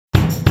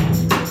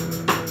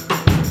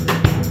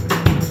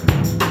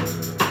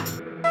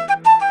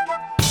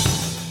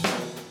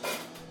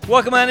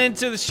Welcome on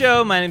into the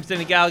show. My name's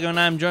Denny Gallagher, and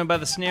I'm joined by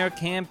the Snare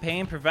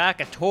Campaign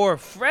Provocateur,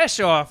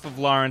 fresh off of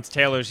Lawrence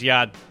Taylor's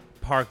yacht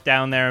park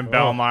down there in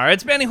Belmar.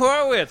 It's Benny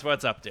Horowitz.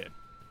 What's up, dude?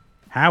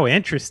 How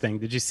interesting.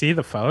 Did you see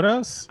the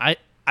photos? I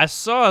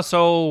saw.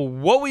 So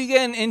what were you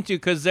getting into?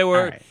 Because there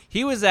were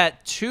he was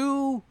at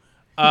two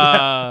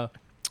golf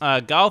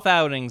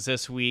outings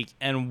this week,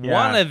 and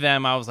one of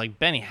them I was like,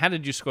 Benny, how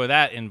did you score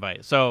that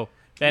invite? So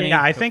Benny,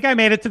 yeah, I think I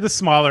made it to the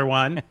smaller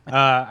one.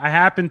 I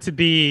happened to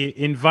be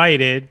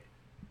invited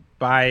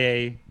by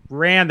a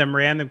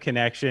random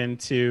connection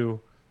to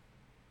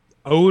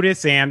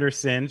Otis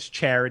Anderson's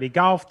charity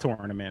golf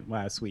tournament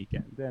last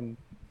weekend. And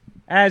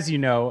as you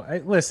know,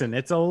 listen,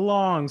 it's a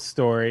long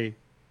story.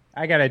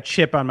 I got a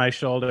chip on my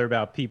shoulder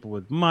about people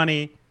with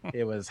money.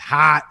 It was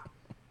hot.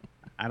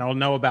 I don't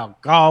know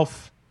about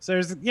golf.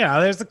 So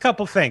there's a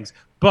couple things.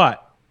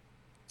 But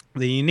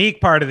the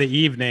unique part of the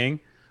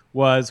evening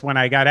was when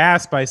I got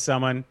asked by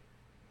someone,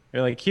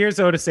 they're like, here's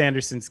Otis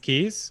Anderson's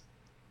keys.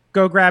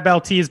 Go grab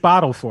LT's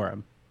bottle for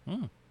him.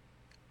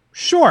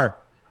 Sure.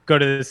 Go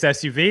to this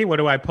SUV. What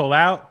do I pull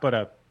out? But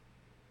a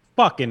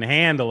fucking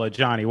handle of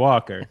Johnny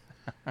Walker.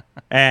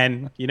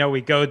 And,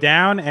 we go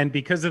down. And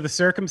because of the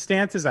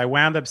circumstances, I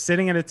wound up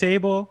sitting at a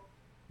table,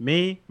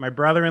 me, my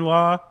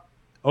brother-in-law,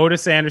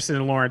 Otis Anderson,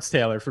 and Lawrence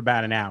Taylor for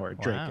about an hour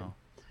drinking.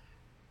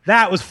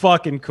 That was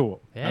fucking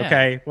cool. Yeah.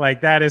 Okay.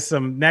 Like, that is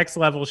some next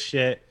level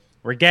shit.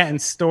 We're getting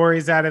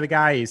stories out of the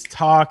guy. He's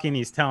talking.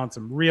 He's telling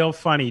some real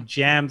funny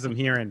gems. I'm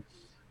hearing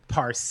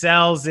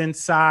Parcells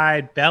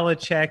inside,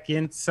 Belichick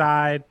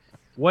inside,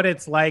 what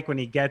it's like when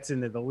he gets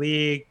into the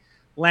league.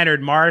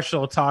 Leonard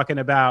Marshall talking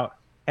about,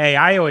 hey,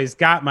 I always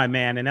got my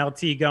man. And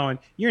LT going,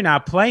 you're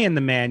not playing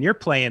the man. You're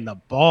playing the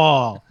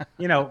ball.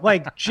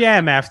 Like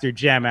gem after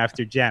gem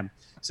after gem.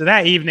 So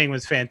that evening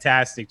was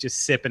fantastic,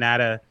 just sipping out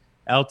of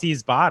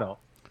LT's bottle.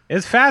 It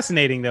was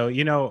fascinating,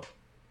 though.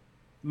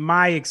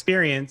 My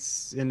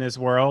experience in this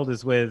world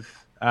is with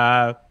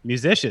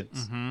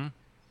musicians. Mm-hmm.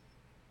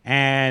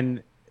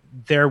 And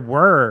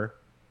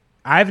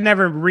I've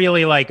never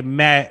really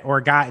met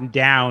or gotten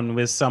down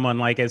with someone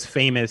like as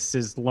famous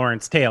as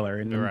Lawrence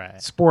Taylor in the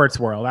sports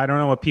world. I don't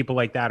know what people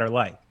like that are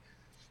like.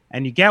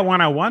 And you get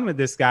one-on-one with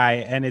this guy,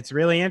 and it's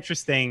really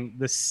interesting,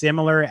 the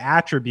similar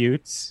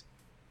attributes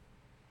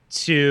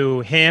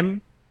to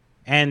him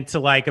and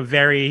to a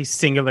very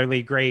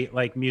singularly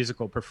great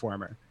musical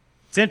performer.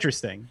 It's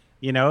interesting.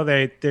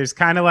 There's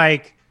kind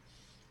of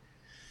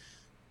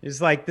there's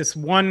this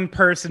one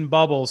person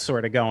bubble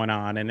sort of going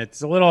on, and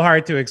it's a little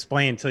hard to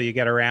explain until you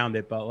get around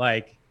it,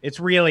 but it's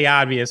really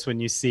obvious when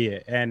you see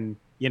it. And,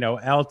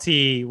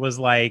 LT was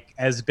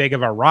as big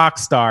of a rock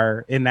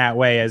star in that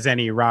way as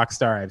any rock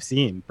star I've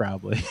seen,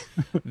 probably.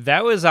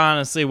 That was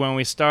honestly when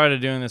we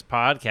started doing this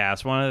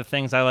podcast, one of the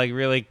things I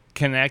really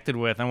connected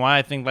with, and why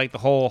I think the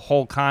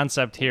whole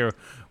concept here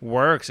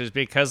works is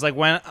because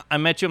when I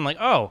met you, I'm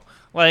like, oh,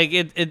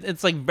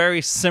 it's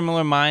very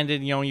similar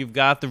minded. You've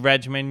got the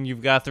regimen,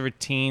 you've got the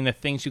routine, the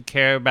things you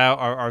care about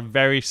are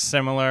very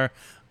similar.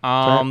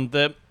 And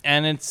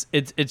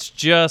it's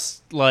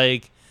just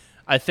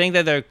I think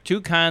that there are two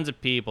kinds of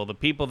people: the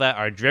people that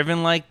are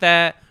driven like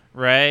that,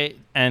 right,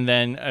 and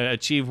then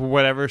achieve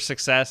whatever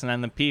success, and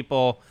then the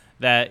people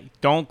that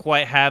don't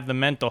quite have the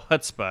mental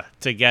chutzpah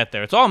to get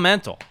there. It's all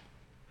mental.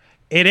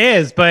 It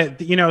is,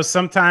 but,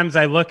 sometimes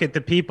I look at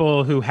the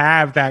people who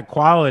have that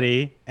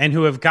quality and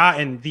who have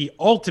gotten the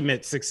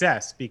ultimate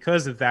success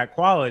because of that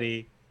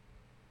quality,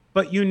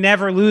 but you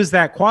never lose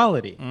that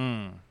quality.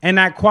 And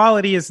that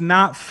quality is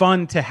not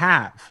fun to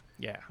have.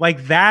 Yeah.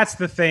 That's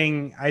the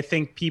thing I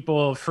think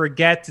people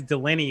forget to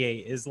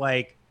delineate is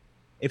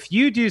if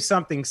you do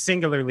something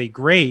singularly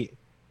great,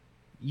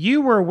 you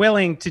were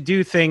willing to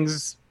do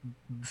things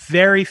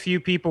very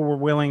few people were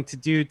willing to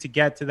do to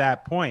get to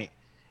that point.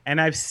 And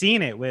I've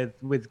seen it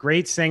with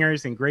great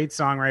singers and great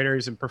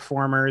songwriters and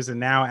performers and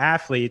now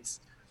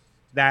athletes,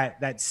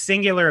 that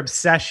singular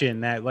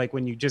obsession that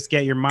when you just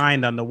get your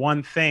mind on the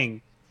one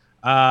thing,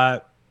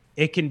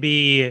 it can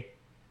be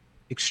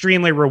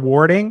extremely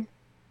rewarding,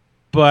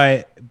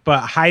 but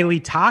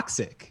highly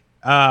toxic.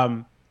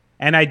 And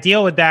I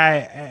deal with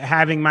that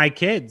having my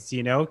kids,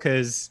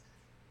 because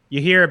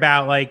you hear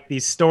about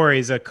these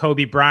stories of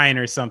Kobe Bryant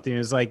or something. It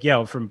was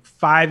from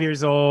 5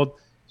 years old,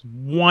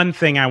 one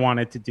thing I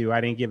wanted to do. I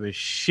didn't give a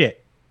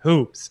shit.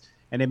 Hoops.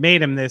 And it made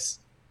him this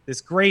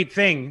great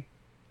thing.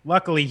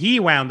 Luckily, he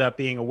wound up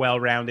being a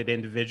well-rounded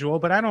individual,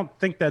 but I don't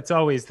think that's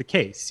always the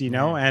case,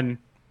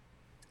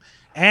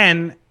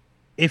 And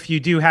if you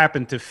do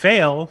happen to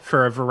fail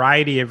for a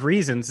variety of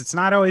reasons, it's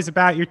not always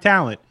about your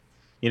talent.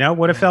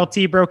 What if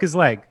LT broke his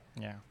leg?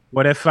 Yeah.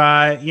 What if,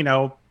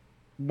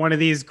 one of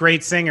these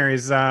great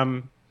singers,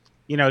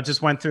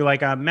 just went through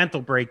a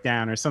mental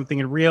breakdown or something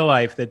in real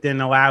life that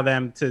didn't allow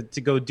them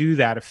to go do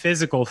that, a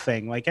physical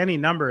thing, any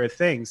number of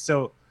things.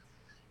 So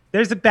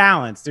there's a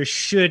balance. There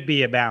should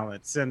be a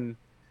balance.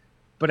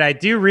 But I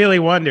do really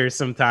wonder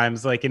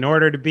sometimes, in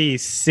order to be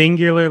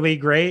singularly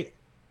great,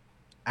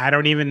 I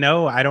don't even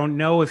know. I don't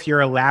know if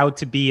you're allowed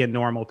to be a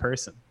normal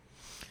person.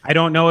 I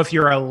don't know if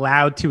you're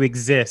allowed to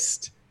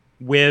exist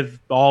with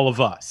all of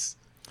us,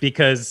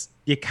 because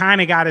you kind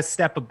of got to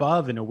step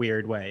above in a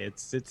weird way.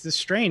 It's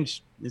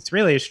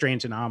really a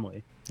strange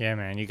anomaly. Yeah,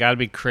 man, you got to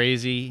be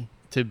crazy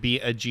to be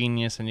a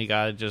genius, and you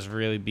got to just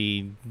really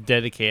be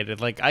dedicated.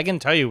 Like, I can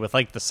tell you with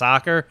like the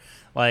soccer,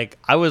 like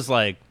I was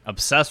like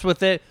obsessed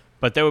with it,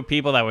 but there were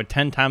people that were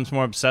 10 times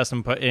more obsessed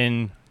and put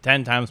in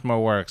 10 times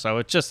more work. So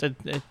it's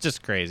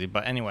just crazy.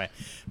 But anyway,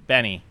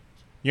 Benny,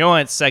 you know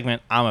what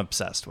segment I'm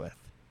obsessed with?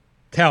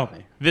 Tell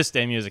me. This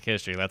Day Music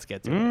History. Let's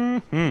get to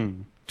it.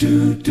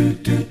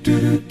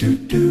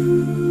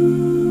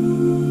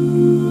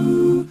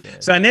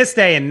 So on this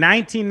day in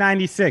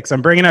 1996,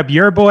 I'm bringing up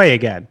your boy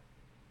again.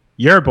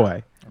 Your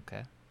boy.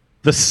 Okay.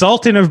 The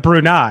Sultan of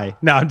Brunei.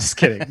 No, I'm just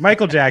kidding.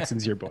 Michael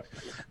Jackson's your boy.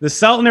 The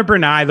Sultan of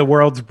Brunei, the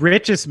world's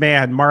richest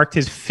man, marked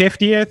his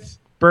 50th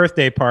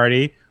birthday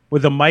party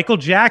with a Michael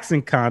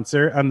Jackson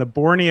concert on the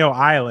Borneo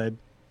Island.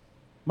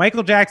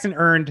 Michael Jackson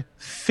earned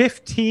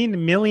 $15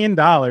 million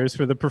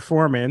for the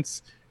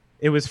performance.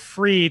 It was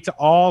free to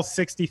all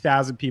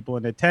 60,000 people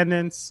in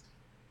attendance.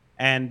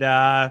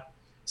 And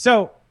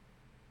so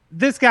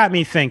this got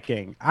me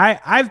thinking.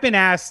 I've been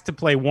asked to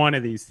play one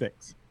of these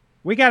things.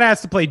 We got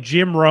asked to play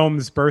Jim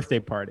Rome's birthday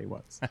party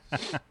once.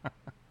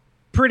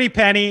 Pretty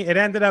penny. It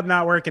ended up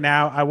not working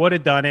out. I would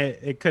have done it.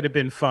 It could have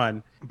been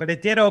fun. But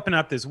it did open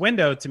up this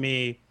window to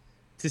me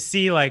to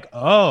see like,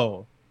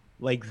 oh,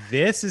 like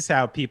this is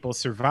how people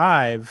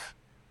survive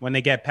when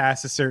they get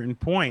past a certain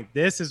point.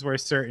 This is where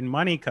certain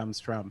money comes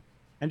from.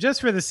 And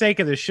just for the sake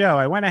of the show,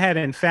 I went ahead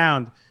and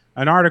found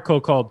an article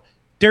called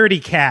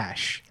Dirty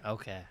Cash.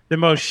 Okay. The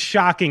most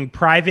shocking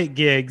private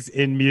gigs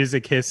in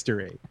music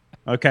history.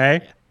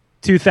 Okay. Yeah.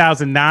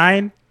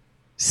 2009,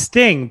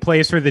 Sting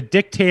plays for the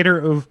dictator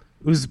of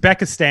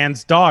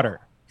Uzbekistan's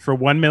daughter for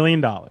 $1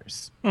 million.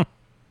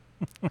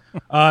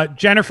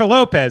 Jennifer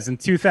Lopez in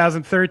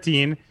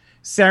 2013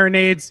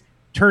 serenades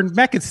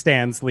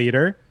Turkmenistan's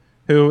leader,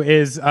 who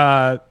is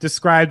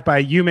described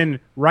by Human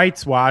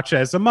Rights Watch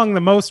as among the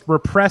most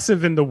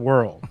repressive in the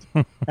world.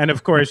 And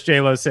of course,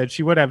 J-Lo said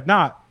she would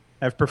not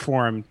have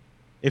performed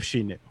if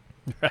she knew.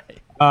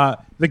 Right.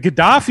 The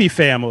Gaddafi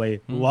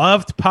family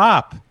loved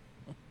pop.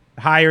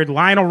 Hired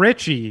Lionel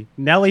Richie,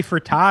 Nelly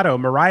Furtado,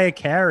 Mariah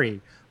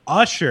Carey,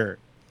 Usher,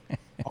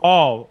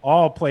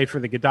 all played for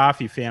the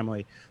Gaddafi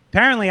family.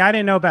 Apparently, I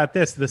didn't know about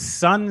this. The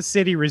Sun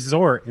City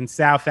Resort in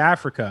South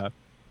Africa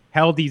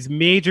held these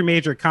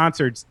major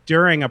concerts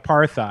during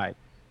apartheid.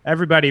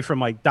 Everybody from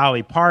like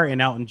Dolly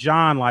Parton, Elton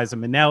John, Liza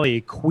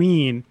Minnelli,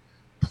 Queen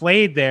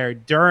played there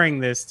during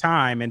this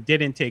time and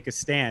didn't take a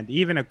stand.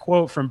 Even a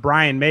quote from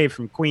Brian May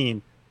from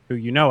Queen, who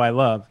you know I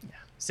love,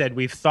 said,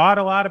 "We've thought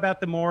a lot about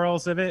the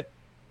morals of it,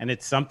 and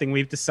it's something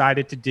we've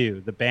decided to do.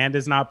 The band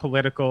is not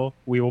political.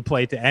 We will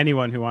play to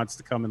anyone who wants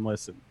to come and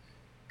listen."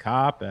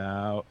 Cop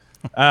out.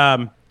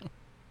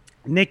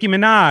 Nicki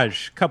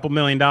Minaj, a couple $1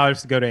 million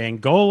to go to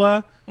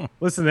Angola.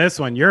 Listen to this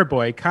one. Your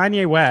boy,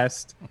 Kanye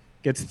West,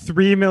 gets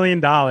 $3 million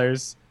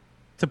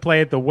to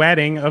play at the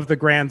wedding of the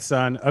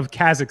grandson of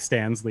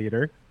Kazakhstan's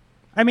leader.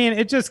 I mean,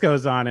 it just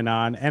goes on.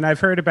 And I've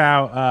heard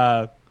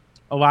about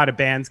a lot of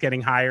bands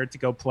getting hired to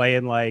go play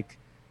in like,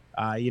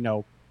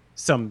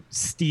 some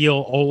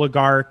steel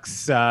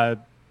oligarch's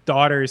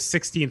daughter's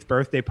 16th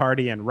birthday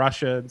party in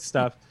Russia and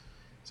stuff.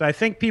 So I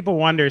think people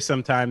wonder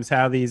sometimes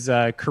how these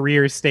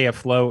careers stay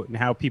afloat and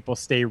how people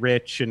stay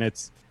rich. And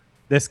it's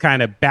this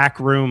kind of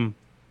backroom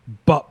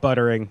butt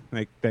buttering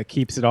that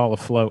keeps it all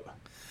afloat.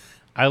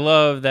 I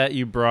love that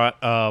you brought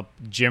up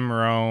Jim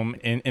Rome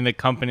in the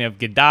company of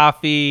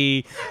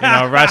Gaddafi,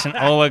 Russian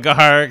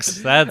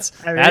oligarchs. That's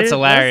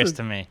hilarious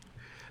to me.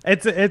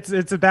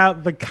 It's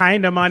about the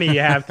kind of money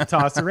you have to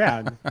toss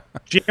around.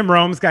 Jim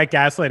Rome's got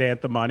Gaslight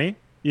Anthem money,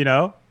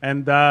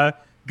 and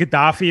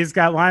Gaddafi's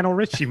got Lionel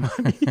Richie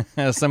money.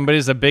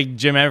 Somebody's a big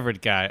Jim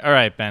Everett guy. All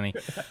right, Benny.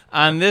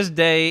 On this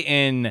day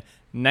in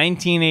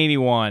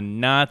 1981,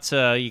 not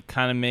to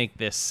kind of make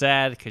this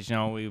sad, because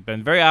we've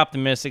been very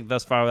optimistic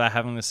thus far without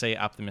having to say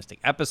optimistic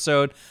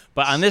episode.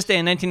 But on this day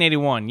in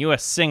 1981,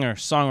 U.S.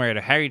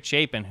 singer-songwriter Harry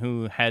Chapin,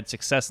 who had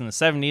success in the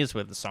 70s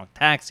with the song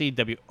Taxi,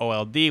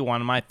 WOLD, one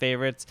of my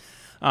favorites,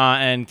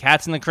 and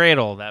Cats in the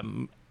Cradle, that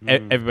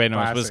everybody knows,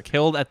 classic, was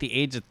killed at the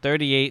age of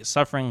 38,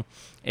 suffering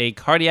a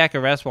cardiac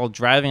arrest while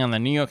driving on the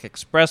New York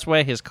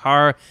Expressway. His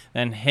car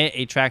then hit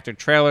a tractor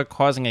trailer,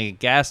 causing a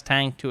gas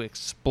tank to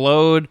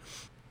explode.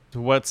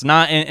 What's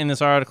not in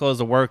this article is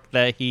the work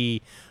that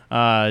he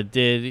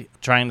did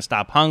trying to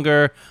stop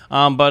hunger.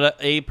 But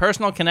a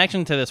personal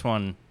connection to this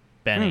one,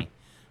 Benny.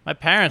 My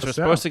parents were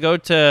supposed to go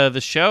to the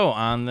show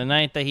on the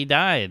night that he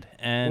died.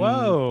 And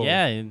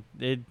yeah,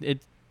 it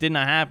did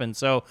not happen.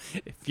 So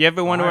if you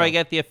ever wonder where I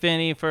get the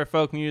affinity for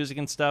folk music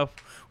and stuff,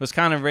 was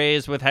kind of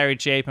raised with Harry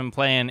Chapin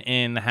playing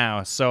in the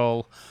house.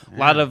 So a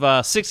lot of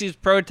 60s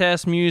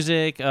protest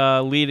music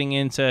leading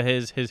into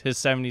his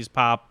 70s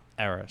pop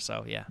era.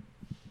 So yeah.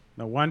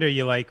 No wonder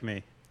you like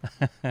me.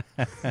 I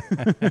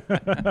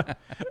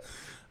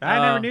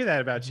never knew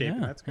that about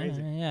Chapin. That's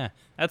crazy. Yeah.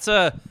 That's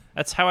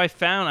how I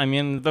found. I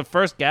mean, the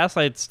first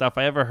Gaslight stuff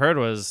I ever heard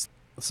was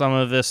some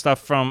of this stuff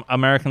from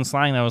American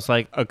Slang that was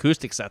like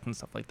acoustic sets and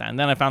stuff like that. And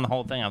then I found the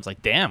whole thing. I was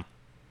like, damn.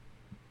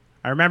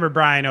 I remember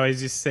Brian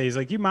always used to say, he's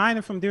like, you mind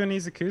if I'm doing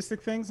these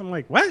acoustic things? I'm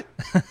like, what?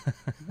 I'm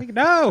like,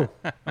 no.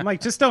 I'm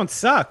like, just don't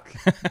suck.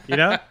 You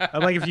know?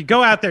 I'm like, if you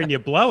go out there and you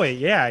blow it,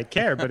 yeah, I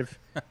care. But if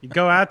you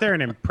go out there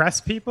and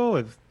impress people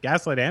with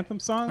Gaslight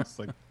Anthem songs,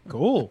 like,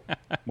 cool.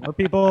 More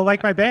people will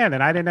like my band,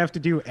 and I didn't have to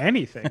do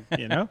anything,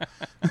 you know?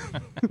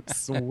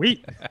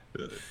 Sweet.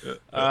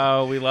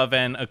 Oh, we love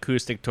an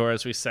acoustic tour,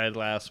 as we said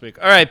last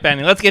week. All right,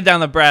 Benny, let's get down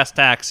the brass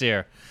tacks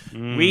here.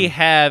 We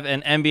have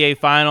an NBA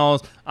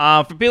Finals.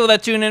 For people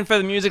that tune in for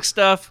the music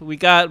stuff, we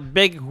got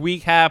big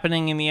week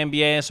happening in the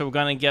NBA, so we're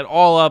going to get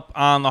all up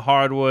on the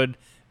hardwood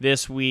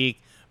this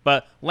week.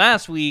 But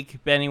last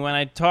week, Benny, when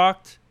I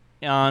talked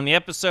on the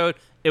episode,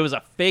 it was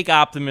a fake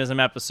optimism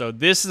episode.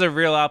 This is a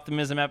real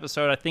optimism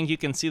episode. I think you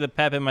can see the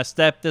pep in my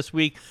step this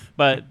week.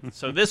 But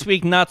so this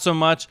week, not so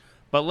much.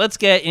 But let's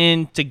get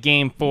into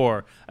Game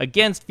 4.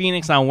 Against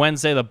Phoenix on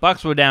Wednesday, the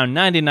Bucks were down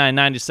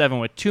 99-97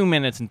 with 2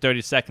 minutes and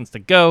 30 seconds to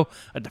go.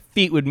 A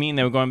defeat would mean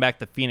they were going back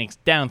to Phoenix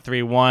down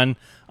 3-1,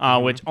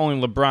 which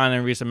only LeBron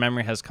in recent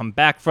memory has come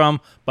back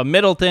from. But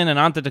Middleton and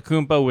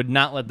Antetokounmpo would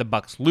not let the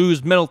Bucks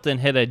lose. Middleton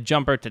hit a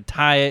jumper to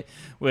tie it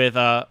with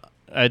a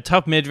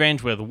tough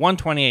mid-range with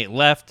 1:28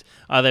 left.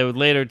 They would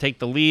later take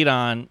the lead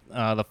on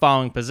the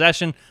following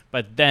possession,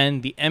 but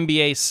then the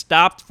NBA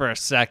stopped for a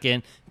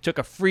second, took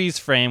a freeze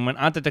frame when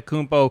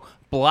Antetokounmpo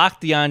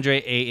blocked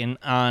DeAndre Ayton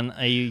on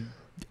a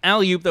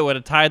alley-oop that would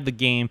have tied the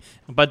game.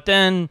 But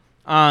then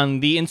on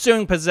the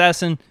ensuing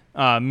possession,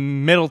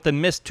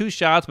 Middleton missed 2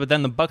 shots, but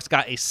then the Bucks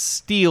got a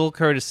steal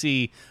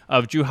courtesy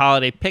of Jrue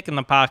Holiday picking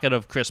the pocket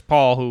of Chris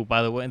Paul, who,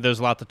 by the way, there's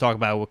a lot to talk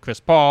about with Chris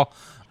Paul.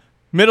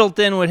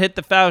 Middleton would hit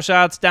the foul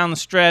shots down the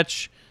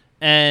stretch,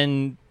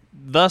 and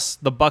thus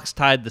the Bucks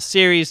tied the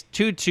series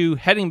 2-2,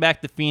 heading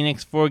back to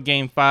Phoenix for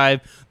Game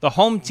 5. The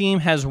home team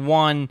has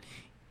won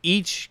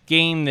each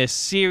game this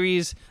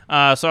series.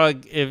 So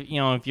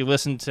if you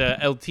listen to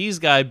LT's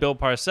guy, Bill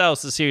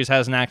Parcells, the series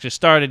hasn't actually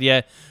started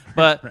yet.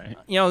 But, Right.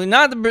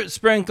 Not to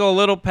sprinkle a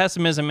little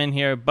pessimism in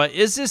here, but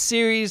is this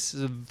series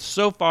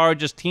so far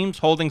just teams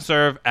holding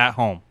serve at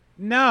home?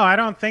 No, I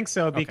don't think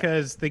so,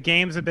 because the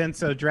games have been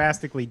so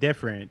drastically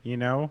different, you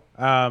know?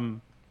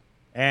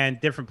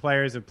 And different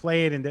players have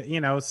played,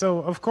 and, so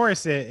of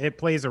course it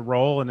plays a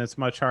role, and it's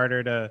much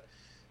harder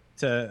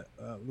to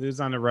lose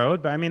on the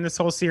road. But I mean, this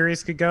whole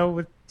series could go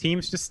with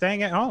teams just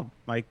staying at home.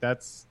 Like,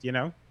 that's,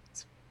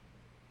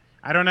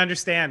 I don't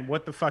understand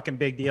what the fucking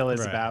big deal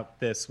is about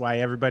this, why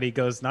everybody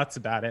goes nuts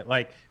about it.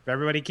 Like, if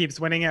everybody keeps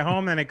winning at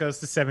home, then it goes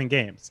to 7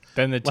 games.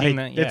 Then the team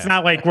It's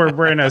not like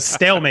we're in a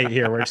stalemate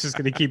here where it's just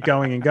going to keep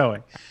going and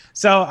going.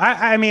 So,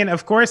 I mean,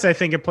 of course, I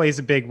think it plays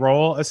a big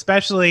role,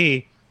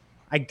 especially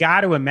I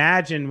got to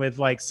imagine with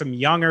like some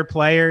younger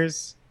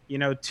players,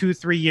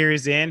 2-3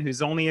 years in,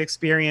 whose only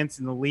experience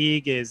in the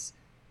league is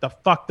the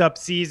fucked up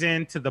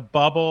season to the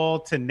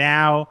bubble to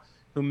now,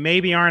 who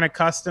maybe aren't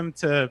accustomed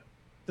to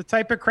the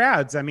type of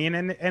crowds. I mean,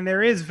 and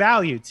there is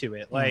value to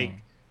it. Like,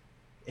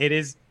 it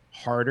is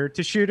harder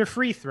to shoot a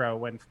free throw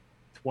when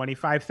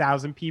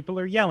 25,000 people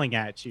are yelling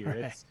at you. Right.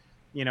 It's,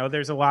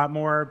 there's a lot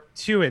more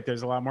to it.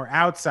 There's a lot more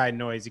outside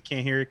noise. You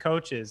can't hear your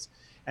coaches.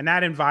 And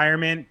that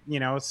environment,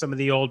 some of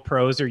the old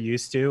pros are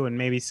used to, and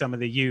maybe some of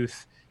the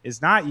youth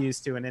is not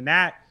used to. And in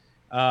that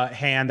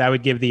hand, I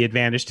would give the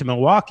advantage to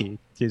Milwaukee,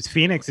 because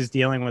Phoenix is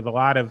dealing with a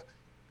lot of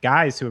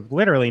guys who have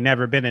literally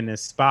never been in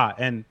this spot.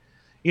 And,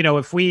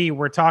 if we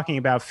were talking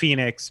about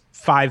Phoenix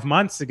 5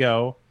 months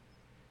ago,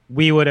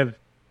 we would have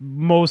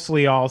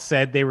mostly all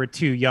said they were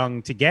too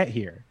young to get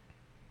here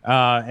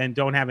and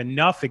don't have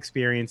enough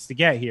experience to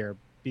get here.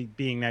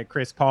 Being that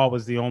Chris Paul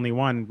was the only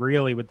one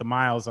really with the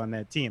miles on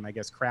that team. I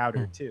guess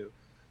Crowder too.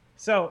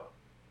 So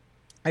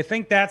I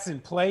think that's in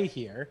play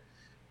here.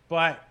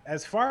 But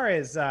as far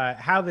as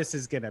how this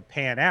is going to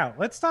pan out,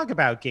 let's talk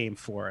about Game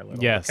 4 a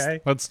little. Yes,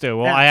 okay? let's do.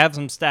 Well, Now, I have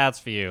some stats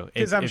for you.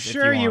 Because I'm if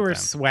sure you want were them.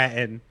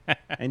 sweating,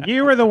 and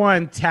you were the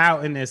one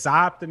touting this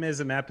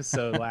optimism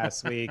episode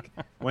last week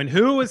when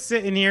who was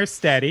sitting here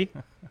steady,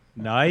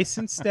 nice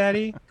and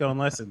steady, going,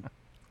 listen,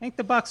 I think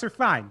the Bucks are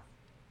fine.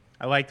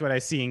 I liked what I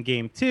see in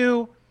Game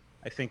 2.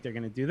 I think they're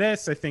going to do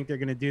this. I think they're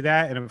going to do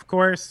that. And, of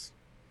course,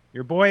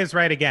 your boy is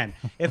right again.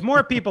 If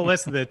more people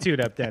listen to the Toot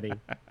Up Daddy,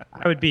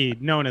 I would be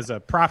known as a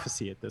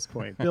prophecy at this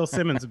point. Bill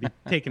Simmons would be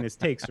taking his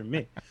takes from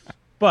me.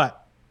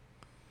 But,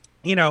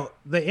 the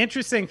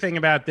interesting thing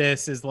about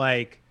this is,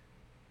 like,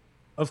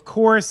 of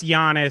course,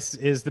 Giannis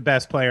is the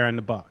best player on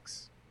the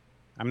Bucks.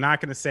 I'm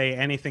not going to say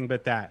anything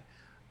but that.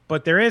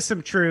 But there is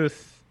some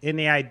truth in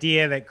the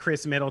idea that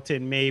Chris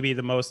Middleton may be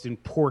the most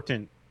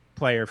important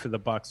player for the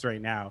Bucks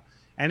right now.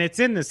 And it's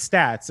in the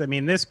stats. I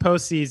mean, this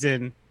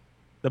postseason,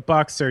 the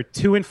Bucks are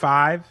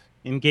 2-5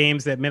 in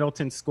games that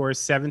Middleton scores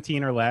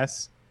 17 or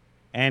less,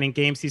 and in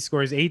games he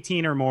scores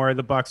 18 or more,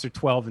 the Bucks are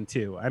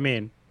 12-2. I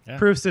mean,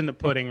 proof's in the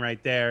pudding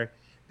right there.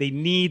 They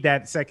need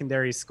that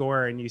secondary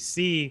scorer, and you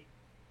see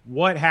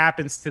what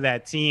happens to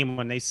that team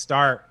when they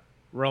start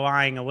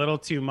relying a little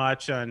too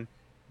much on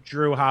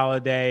Drew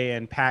Holiday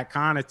and Pat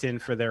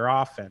Connaughton for their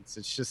offense.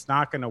 It's just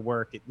not going to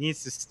work. It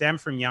needs to stem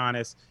from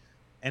Giannis,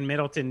 and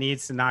Middleton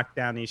needs to knock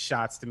down these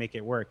shots to make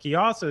it work. He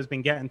also has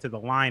been getting to the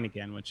line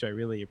again, which I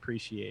really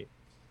appreciate.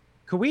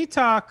 Could we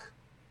talk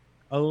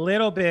a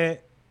little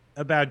bit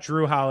about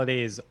Drew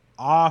Holiday's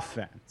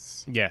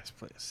offense? Yes,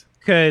 please.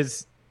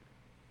 Because,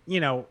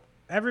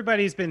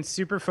 everybody's been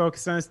super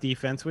focused on his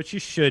defense, which you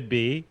should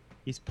be.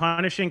 He's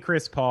punishing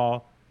Chris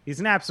Paul. He's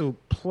an absolute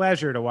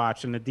pleasure to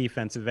watch in the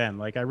defensive end.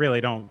 Like, I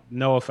really don't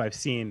know if I've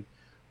seen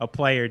a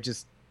player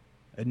just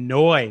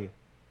annoy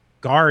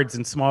guards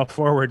and small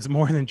forwards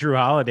more than Drew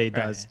Holiday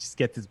does. Right. Just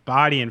gets his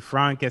body in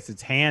front, gets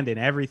his hand in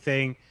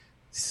everything.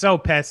 So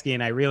pesky,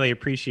 and I really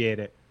appreciate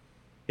it.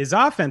 His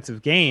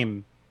offensive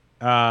game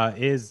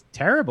is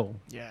terrible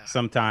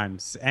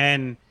sometimes.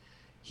 And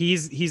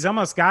he's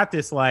almost got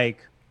this,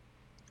 like,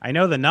 I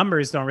know the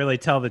numbers don't really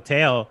tell the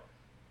tale.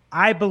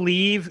 I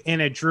believe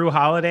in a Drew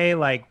Holiday,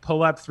 like,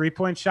 pull-up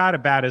three-point shot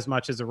about as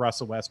much as a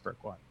Russell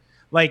Westbrook one.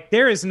 Like,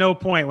 there is no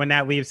point when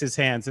that leaves his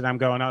hands and I'm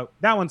going, oh,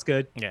 that one's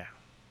good. Yeah.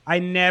 I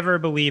never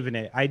believe in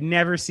it. I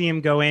never see him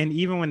go in.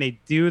 Even when they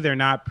do, they're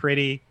not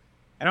pretty.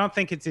 I don't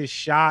think it's his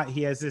shot.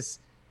 He has this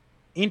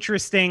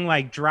interesting,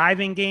 like,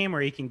 driving game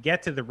where he can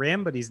get to the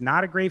rim, but he's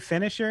not a great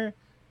finisher.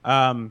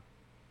 I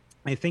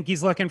think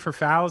he's looking for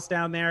fouls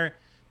down there.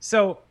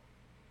 So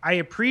I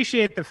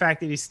appreciate the fact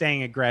that he's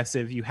staying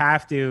aggressive. You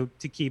have to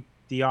keep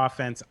the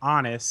offense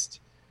honest,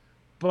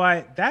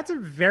 but that's a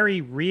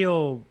very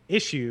real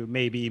issue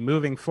maybe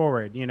moving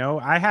forward.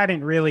 I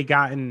hadn't really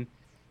gotten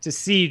to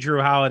see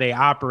Drew Holiday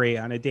operate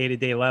on a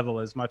day-to-day level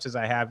as much as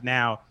I have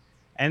now,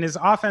 and his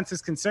offense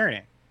is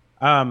concerning.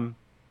 In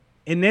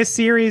this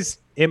series,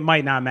 it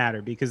might not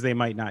matter because they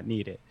might not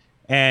need it.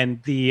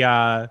 And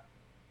the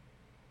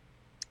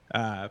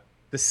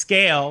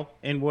scale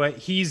in what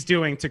he's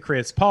doing to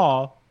Chris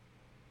Paul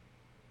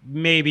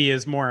maybe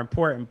is more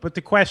important. But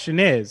the question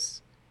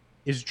is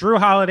Drew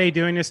Holiday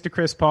doing this to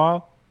Chris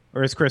Paul,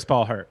 or is Chris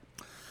Paul hurt?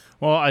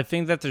 Well, I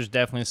think that there's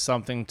definitely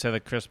something to the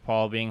Chris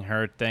Paul being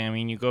hurt thing. I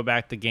mean, you go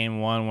back to game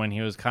one when he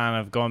was kind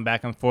of going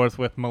back and forth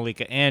with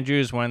Malika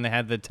Andrews when they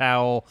had the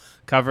towel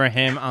cover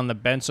him on the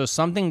bench. So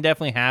something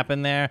definitely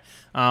happened there.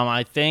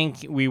 I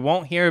think we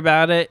won't hear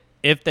about it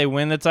if they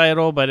win the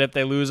title, but if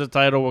they lose the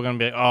title, we're going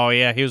to be like, oh,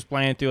 yeah, he was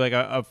playing through like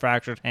a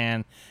fractured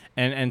hand.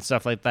 And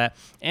stuff like that.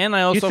 And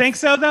I also... You think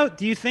so, though?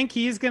 Do you think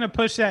he's going to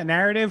push that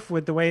narrative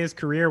with the way his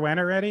career went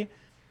already?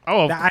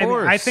 Oh, of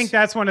course. I think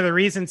that's one of the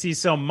reasons he's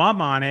so mum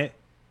on it,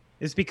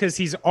 is because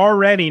he's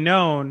already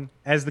known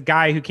as the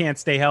guy who can't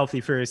stay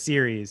healthy for a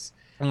series.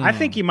 I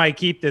think he might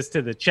keep this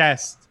to the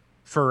chest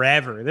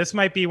forever. This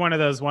might be one of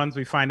those ones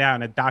we find out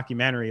in a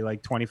documentary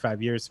like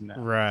 25 years from now.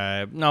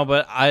 Right. No,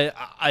 but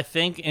I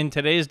think in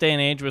today's day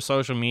and age with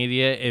social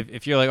media,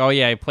 if you're like, oh,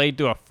 yeah, I played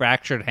through a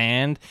fractured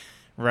hand...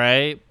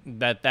 Right,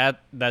 that's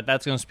going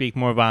to speak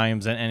more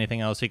volumes than anything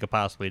else he could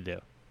possibly do.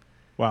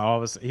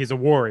 Well, he's a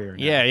warrior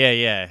now.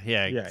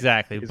 Yeah,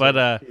 exactly.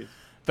 But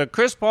the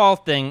Chris Paul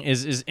thing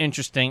is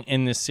interesting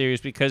in this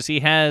series because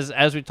he has,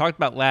 as we talked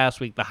about last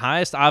week, the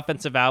highest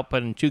offensive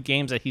output in 2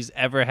 games that he's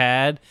ever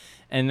had,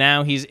 and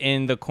now he's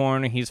in the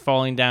corner, he's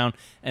falling down.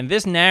 And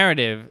this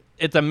narrative,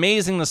 it's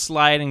amazing the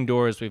sliding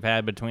doors we've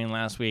had between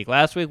last week.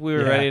 Last week we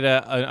were ready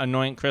to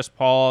anoint Chris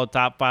Paul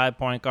top 5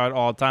 point guard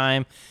all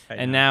time,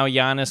 and now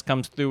Giannis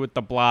comes through with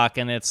the block,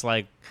 and it's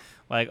like,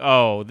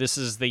 oh, this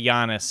is the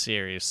Giannis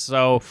series.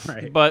 So,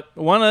 But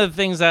one of the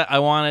things that I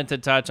wanted to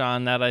touch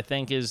on that I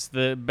think is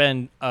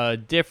been a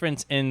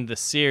difference in the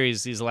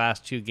series these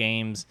last 2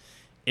 games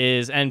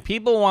is, and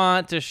people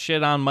want to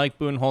shit on Mike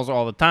Budenholzer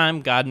all the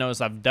time. God knows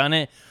I've done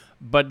it.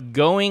 But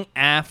going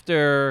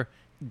after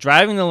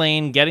driving the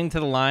lane, getting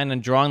to the line,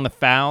 and drawing the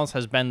fouls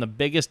has been the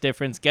biggest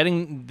difference.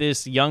 Getting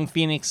this young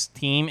Phoenix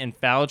team in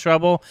foul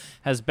trouble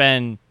has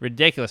been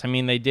ridiculous. I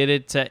mean, they did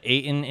it to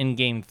Ayton in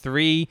Game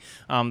 3.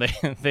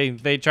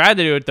 They tried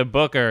to do it to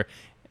Booker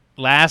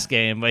last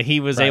game, but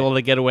he was able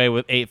to get away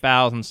with 8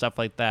 fouls and stuff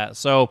like that.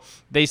 So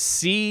they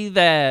see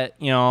that,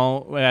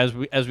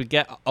 as we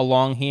get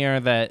along here,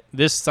 that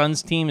this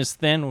Suns team is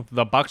thin.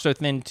 The Bucks are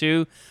thin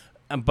too.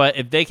 But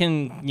if they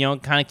can,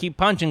 kind of keep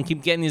punching,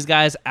 keep getting these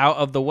guys out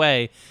of the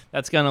way,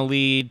 that's going to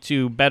lead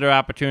to better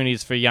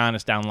opportunities for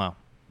Giannis down low.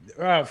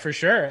 Oh, for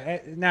sure.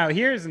 Now,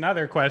 here's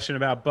another question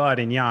about Bud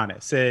and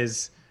Giannis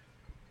is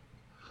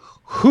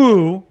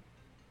who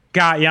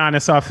got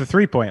Giannis off the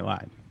three-point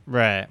line?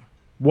 Right.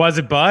 Was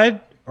it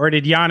Bud, or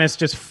did Giannis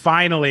just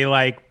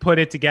finally, put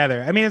it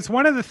together? I mean, it's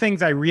one of the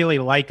things I really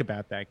like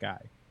about that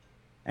guy.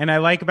 And I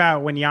like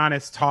about when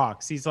Giannis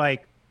talks. He's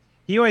like,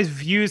 he always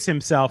views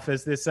himself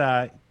as this,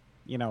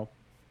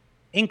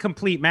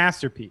 incomplete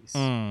masterpiece,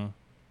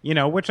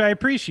 which I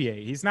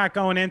appreciate. He's not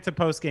going into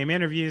post-game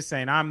interviews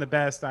saying, I'm the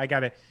best. I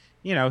got to,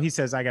 he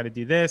says, I got to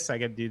do this. I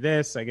got to do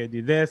this. I got to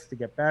do this to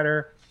get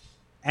better.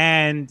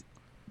 And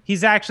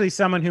he's actually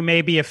someone who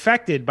may be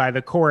affected by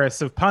the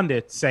chorus of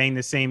pundits saying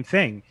the same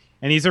thing.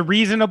 And he's a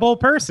reasonable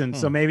person.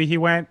 So maybe he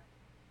went,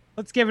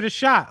 let's give it a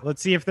shot.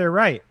 Let's see if they're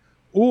right.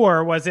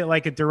 Or was it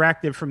like a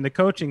directive from the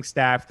coaching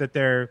staff that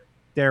they're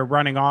they're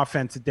running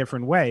offense a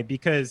different way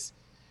because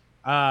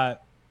I'd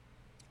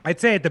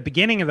say at the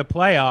beginning of the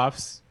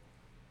playoffs,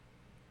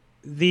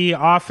 the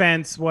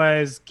offense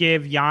was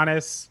give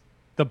Giannis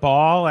the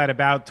ball at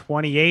about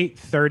 28,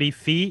 30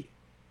 feet,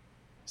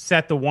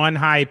 set the one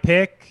high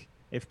pick.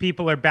 If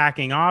people are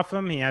backing off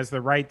him, he has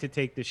the right to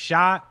take the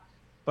shot.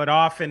 But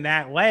often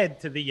that led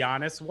to the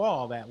Giannis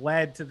wall, that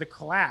led to the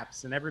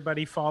collapse and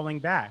everybody falling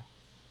back.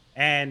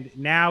 And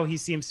now he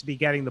seems to be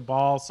getting the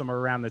ball somewhere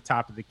around the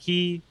top of the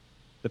key.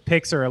 The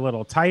picks are a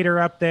little tighter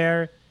up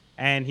there,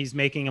 and he's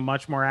making a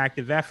much more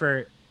active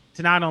effort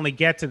to not only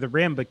get to the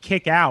rim, but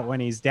kick out when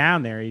he's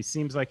down there. He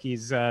seems like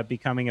he's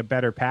becoming a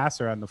better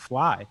passer on the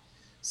fly.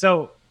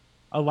 So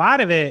a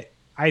lot of it,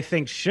 I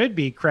think, should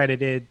be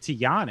credited to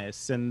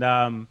Giannis.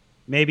 And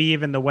maybe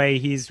even the way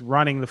he's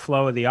running the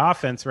flow of the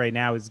offense right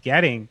now is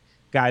getting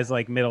guys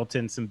like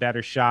Middleton some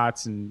better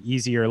shots and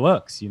easier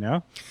looks, you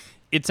know?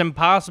 It's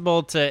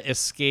impossible to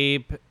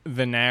escape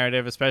the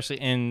narrative, especially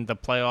in the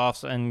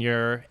playoffs, and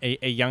you're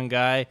a young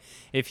guy.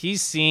 If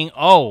he's seeing,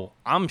 oh,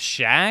 I'm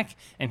Shaq,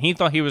 and he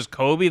thought he was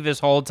Kobe this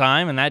whole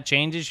time, and that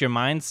changes your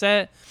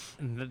mindset,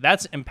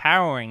 that's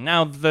empowering.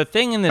 Now, the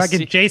thing in this...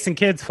 Like Jason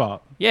Kidd's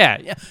fault.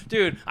 Yeah.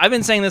 Dude, I've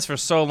been saying this for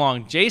so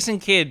long. Jason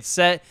Kidd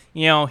set,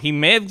 he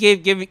may have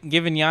given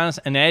Giannis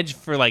an edge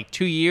for like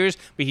 2 years,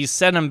 but he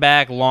set him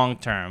back long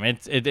term.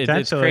 It's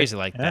crazy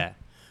like that.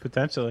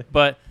 Potentially.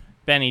 But...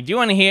 Benny, do you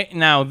want to hear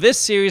now? This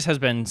series has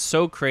been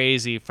so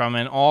crazy from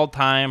an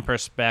all-time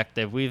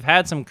perspective. We've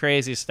had some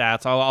crazy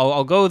stats.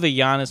 I'll go the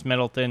Giannis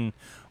Middleton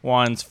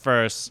ones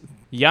first.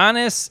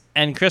 Giannis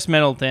and Chris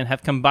Middleton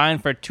have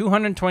combined for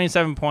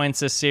 227 points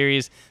this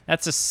series.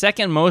 That's the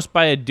second most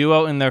by a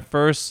duo in their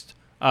first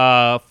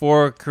 4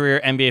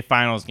 career NBA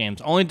Finals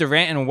games. Only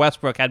Durant and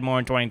Westbrook had more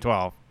in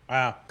 2012.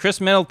 Wow. Chris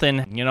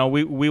Middleton,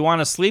 we want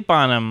to sleep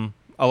on him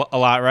a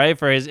lot, right,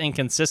 for his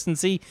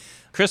inconsistency.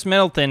 Chris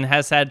Middleton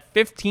has had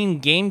 15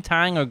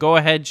 game-tying or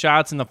go-ahead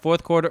shots in the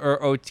fourth quarter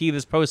or OT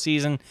this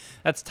postseason.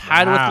 That's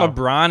tied with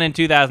LeBron in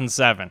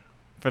 2007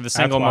 for the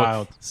single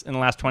most in the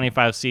last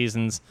 25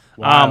 seasons.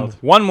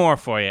 One more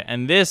for you,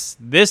 and this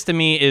to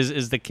me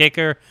is the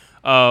kicker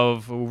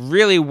of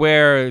really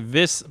where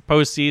this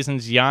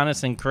postseason's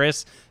Giannis and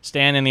Chris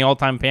stand in the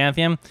all-time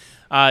pantheon.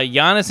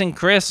 Giannis and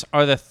Chris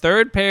are the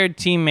third paired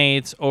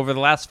teammates over the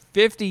last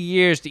 50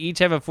 years to each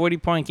have a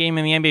 40-point game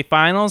in the NBA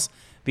Finals.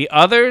 The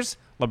others...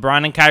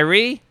 LeBron and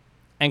Kyrie,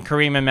 and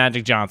Kareem and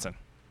Magic Johnson.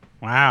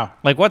 Wow.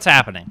 Like, what's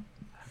happening?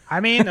 I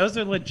mean, those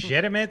are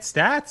legitimate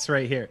stats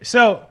right here.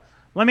 So,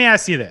 let me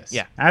ask you this.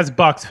 Yeah. As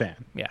Bucks fan.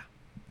 Yeah.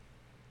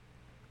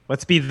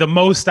 Let's be the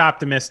most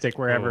optimistic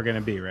we're ever going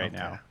to be right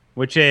now,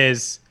 which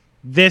is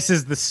this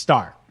is the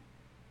start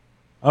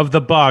of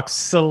the Bucks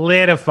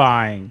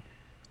solidifying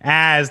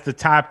as the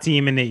top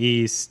team in the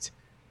East,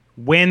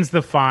 wins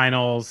the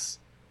finals.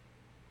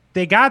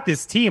 They got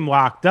this team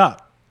locked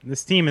up.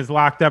 This team is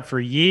locked up for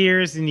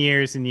years and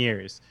years and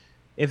years.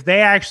 If they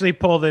actually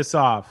pull this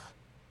off,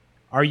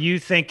 are you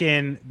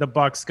thinking the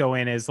Bucks go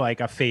in as like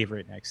a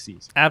favorite next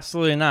season?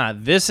 Absolutely not.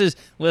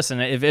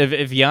 Listen, if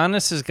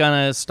Giannis is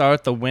going to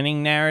start the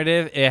winning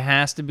narrative, it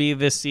has to be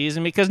this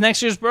season because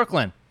next year's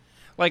Brooklyn.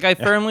 Like, I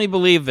firmly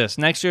believe this.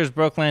 Next year's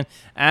Brooklyn,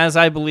 as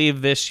I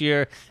believe this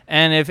year.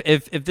 And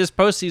if this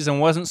postseason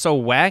wasn't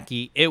so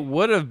wacky, it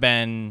would have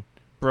been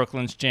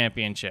Brooklyn's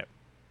championship.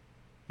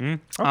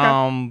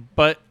 Okay.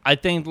 But I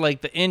think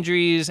like the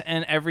injuries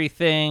and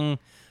everything,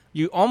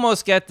 you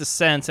almost get the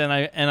sense, and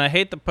I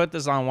hate to put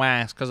this on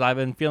wax because I've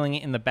been feeling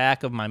it in the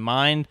back of my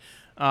mind.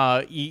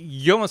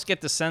 You almost get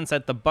the sense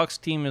that the Bucks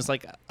team is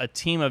like a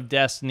team of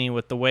destiny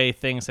with the way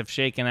things have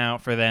shaken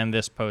out for them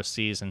this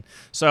postseason.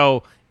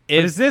 So,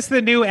 is this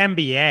the new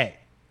NBA?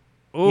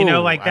 Ooh,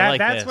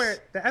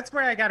 that's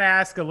where I got to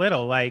ask a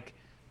little. Like,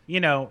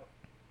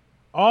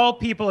 all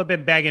people have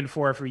been begging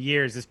for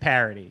years is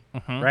parity,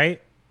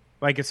 right?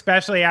 Like,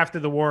 especially after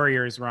the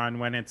Warriors run,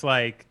 when it's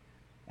like,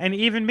 and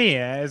even me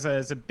as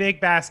a big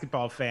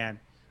basketball fan,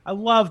 I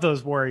love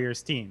those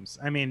Warriors teams.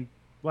 I mean,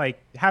 like,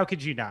 how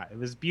could you not? It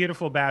was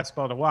beautiful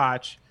basketball to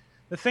watch.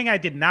 The thing I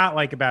did not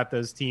like about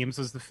those teams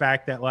was the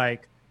fact that,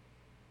 like,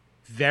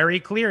 very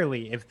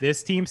clearly, if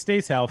this team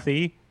stays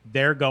healthy,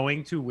 they're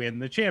going to win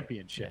the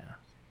championship. Yeah.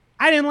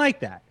 I didn't like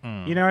that.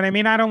 You know what I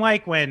mean? I don't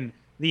like when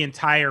the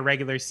entire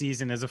regular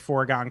season is a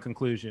foregone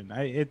conclusion.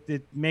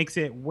 It makes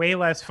it way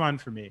less fun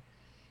for me.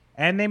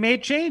 And they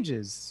made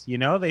changes.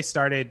 They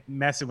started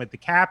messing with the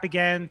cap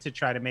again to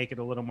try to make it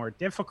a little more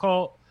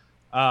difficult,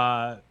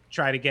 try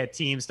to get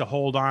teams to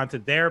hold on to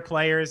their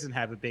players and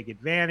have a big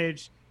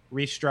advantage,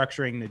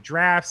 restructuring the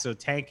draft so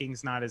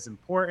tanking's not as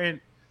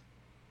important.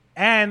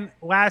 And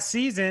last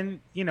season,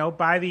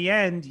 by the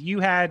end, you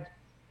had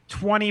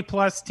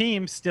 20-plus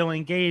teams still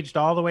engaged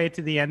all the way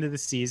to the end of the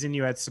season.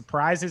 You had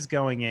surprises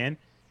going in.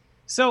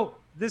 So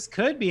this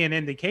could be an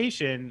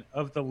indication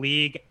of the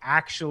league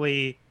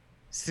actually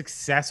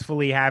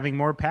successfully having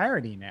more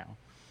parity now,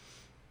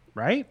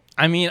 right?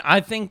 I mean, I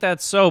think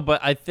that's so, but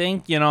I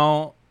think,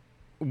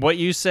 what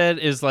you said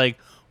is like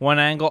one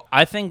angle.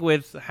 I think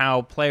with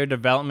how player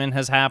development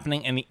has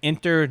happening and the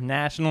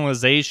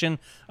internationalization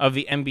of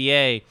the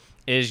NBA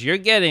is you're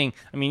getting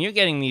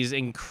these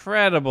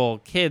incredible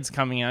kids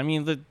coming in. I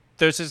mean,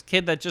 there's this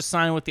kid that just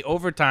signed with the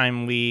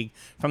Overtime League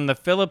from the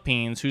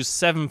Philippines who's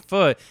 7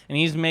 foot, and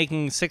he's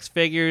making 6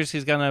 figures.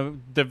 He's going to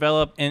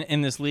develop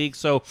in this league.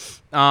 So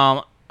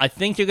I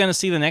think you're going to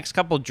see the next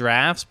couple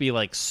drafts be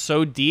like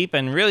so deep,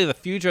 and really the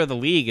future of the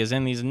league is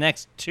in these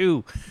next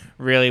 2,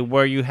 really,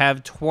 where you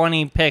have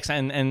 20 picks,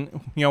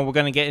 and we're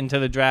going to get into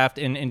the draft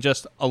in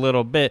just a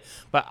little bit.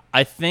 But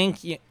I think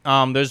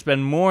there's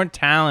been more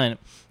talent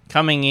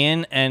coming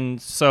in,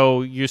 and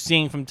so you're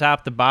seeing from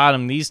top to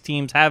bottom these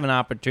teams have an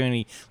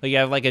opportunity. Like you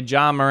have like a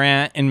John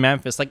Morant in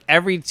Memphis. Like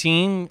every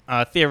team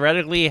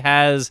theoretically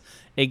has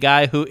a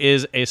guy who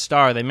is a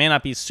star. They may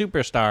not be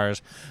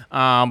superstars,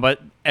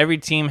 but every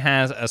team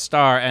has a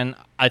star, and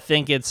I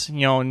think it's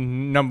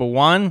number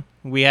one,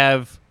 we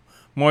have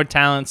more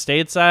talent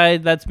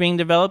stateside that's being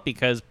developed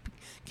because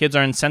kids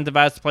are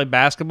incentivized to play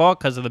basketball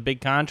because of the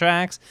big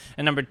contracts.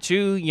 And number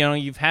 2,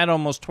 you've had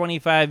almost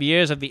 25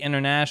 years of the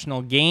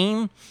international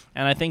game,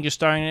 and I think you're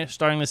starting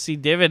to see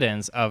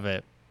dividends of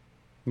it.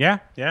 Yeah,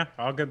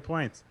 all good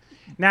points.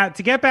 Now,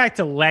 to get back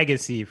to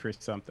legacy for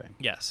something.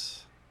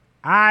 Yes.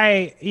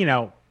 As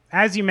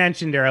you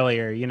mentioned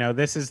earlier,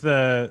 this is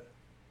the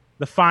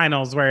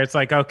finals where it's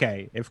like,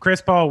 okay, if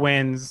Chris Paul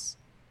wins,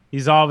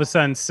 he's all of a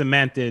sudden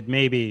cemented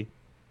maybe,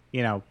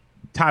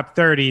 top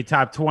 30,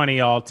 top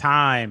 20 all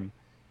time,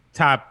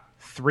 top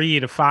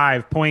 3 to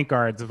 5 point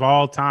guards of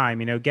all time,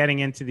 getting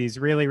into these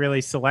really, really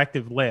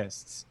selective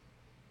lists.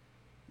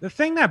 The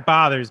thing that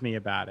bothers me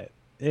about it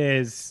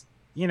is,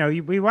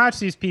 we watch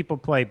these people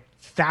play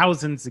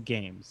thousands of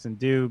games and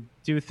do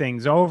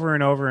things over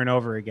and over and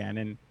over again.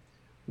 And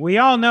we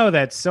all know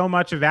that so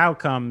much of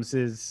outcomes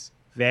is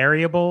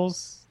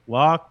variables,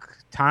 luck,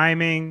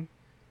 timing,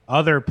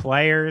 other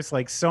players,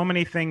 like so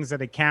many things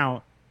that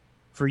account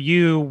for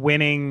you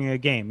winning a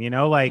game,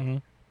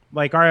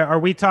 Like, are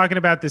we talking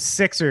about the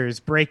Sixers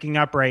breaking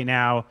up right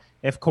now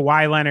if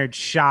Kawhi Leonard's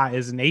shot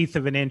is 1/8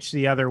 of an inch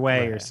the other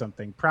way or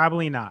something?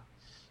 Probably not.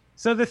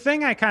 So the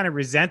thing I kind of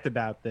resent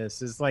about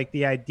this is like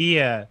the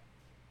idea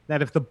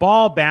that if the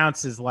ball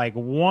bounces like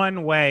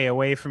one way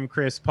away from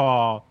Chris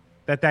Paul,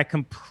 that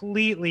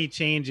completely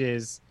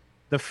changes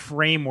the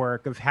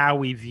framework of how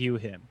we view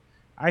him.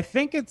 I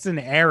think it's an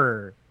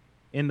error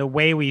in the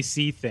way we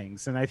see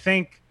things. And I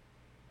think,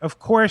 of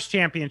course,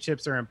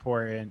 championships are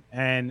important.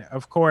 And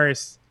of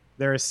course,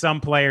 there are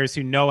some players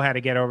who know how to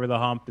get over the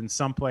hump and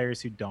some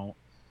players who don't.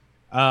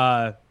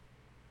 But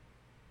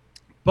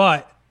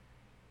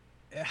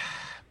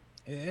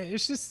it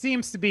just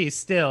seems to be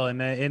still in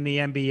the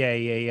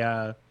NBA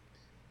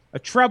a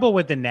trouble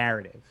with the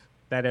narrative,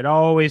 that it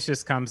always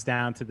just comes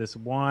down to this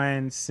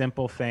one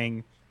simple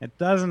thing. It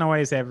doesn't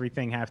always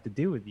everything have to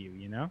do with you,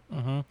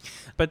 Mm-hmm.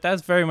 But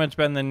that's very much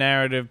been the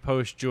narrative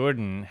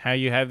post-Jordan, how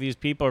you have these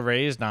people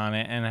raised on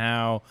it and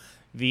how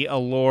the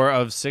allure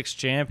of 6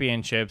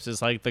 championships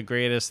is like the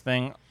greatest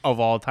thing of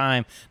all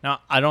time.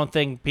 Now, I don't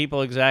think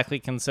people exactly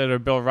consider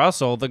Bill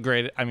Russell the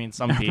greatest. I mean,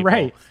 some people.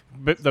 Right.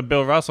 But the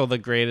Bill Russell the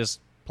greatest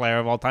player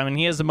of all time, and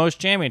he has the most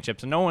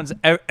championships, and no one's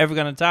ever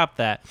going to top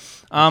that.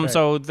 Right.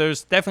 So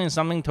there's definitely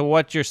something to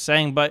what you're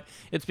saying, but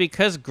it's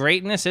because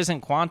greatness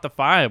isn't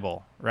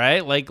quantifiable,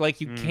 right?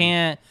 Like you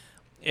can't,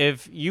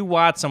 if you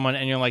watch someone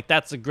and you're like,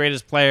 that's the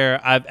greatest player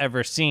I've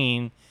ever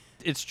seen,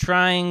 it's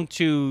trying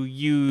to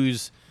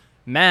use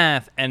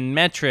math and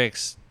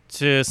metrics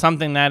to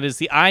something that is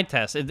the eye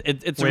test.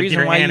 It's the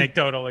reason why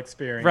anecdotal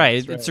experience.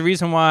 Right. It's the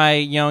reason why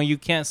you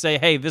can't say,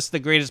 hey, this is the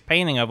greatest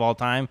painting of all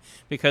time,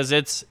 because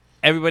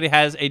everybody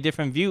has a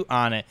different view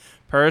on it.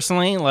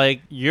 Personally,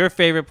 like your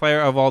favorite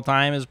player of all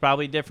time is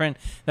probably different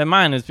than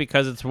mine. Is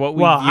because it's what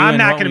we. Well, view I'm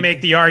not going to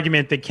make the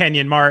argument that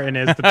Kenyon Martin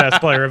is the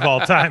best player of all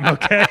time.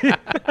 Okay.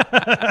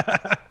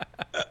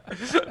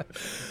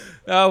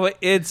 No,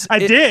 I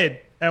did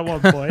at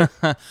one point.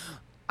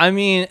 I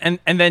mean,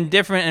 and then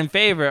different and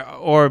favorite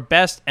or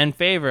best and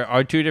favorite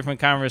are 2 different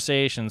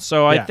conversations.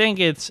 So I think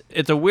it's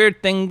a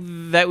weird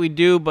thing that we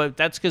do, but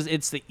that's because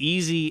it's the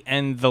easy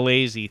and the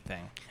lazy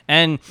thing.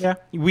 And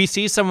we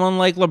see someone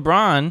like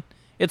LeBron,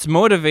 it's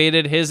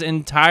motivated his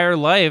entire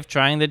life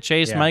trying to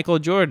chase Michael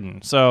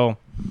Jordan. So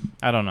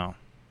I don't know.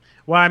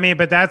 Well, I mean,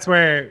 but that's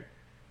where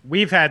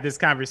we've had this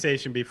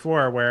conversation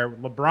before where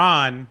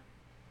LeBron,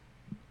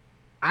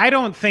 I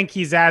don't think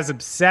he's as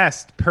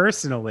obsessed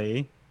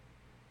personally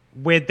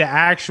with the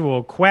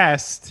actual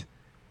quest,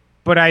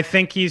 but I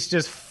think he's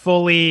just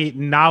fully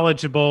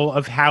knowledgeable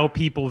of how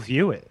people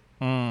view it.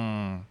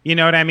 You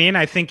know what I mean?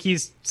 I think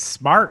he's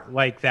smart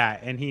like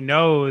that, and he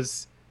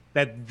knows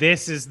that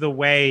this is the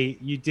way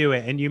you do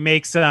it, and you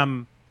make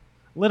some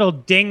little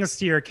dings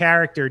to your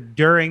character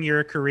during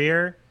your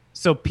career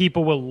so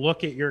people will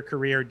look at your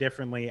career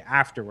differently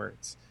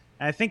afterwards.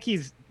 And I think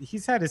he's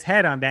had his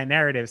head on that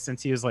narrative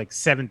since he was like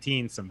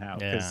 17 somehow,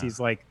 because he's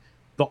like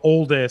the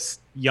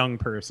oldest young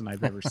person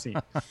I've ever seen.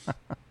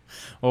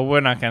 Well,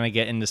 we're not going to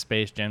get into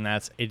Space Jam.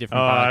 That's a different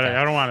podcast.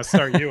 I don't want to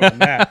start you on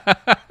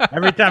that.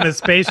 Every time the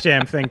Space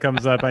Jam thing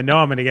comes up, I know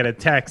I'm going to get a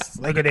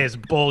text. Look at this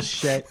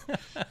bullshit.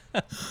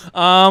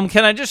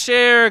 Can I just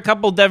share a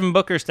couple Devin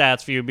Booker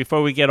stats for you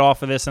before we get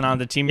off of this and on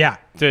to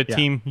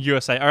Team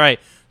USA? All right.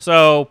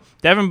 So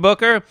Devin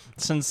Booker,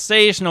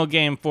 sensational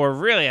game 4,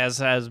 really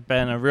has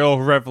been a real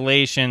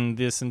revelation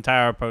this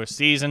entire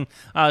postseason.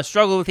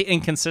 Struggled with the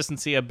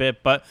inconsistency a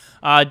bit, but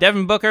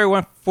Devin Booker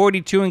went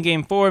 42 in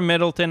game 4.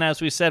 Middleton,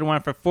 as we said,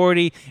 went for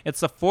 40.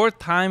 It's the 4th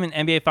time in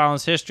NBA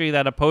Finals history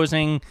that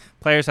opposing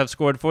players have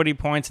scored 40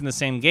 points in the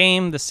same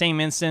game.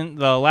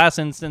 The last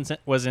instance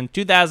was in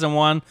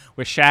 2001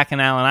 with Shaq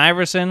and Allen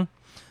Iverson.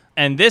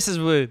 And this is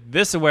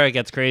where it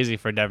gets crazy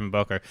for Devin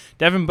Booker.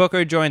 Devin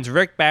Booker joins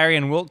Rick Barry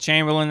and Wilt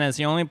Chamberlain as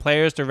the only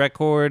players to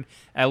record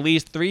at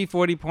least 3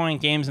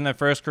 40-point games in their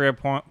first career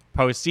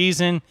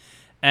postseason.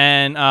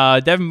 And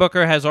Devin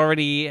Booker has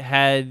already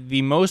had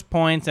the most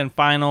points in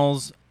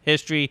finals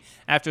history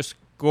after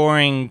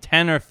scoring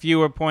 10 or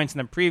fewer points in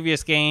the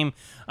previous game.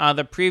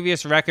 The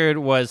previous record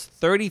was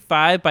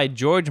 35 by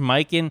George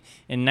Mikan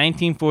in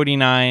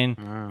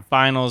 1949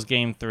 Finals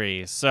Game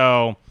 3.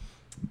 So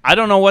I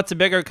don't know what's a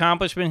bigger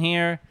accomplishment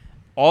here.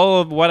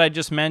 All of what I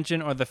just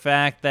mentioned, or the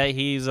fact that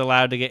he's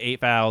allowed to get 8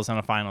 fouls in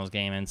a finals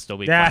game and still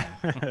be playing.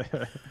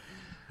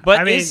 But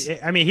I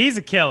mean, he's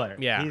a killer.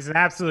 Yeah, he's an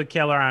absolute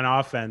killer on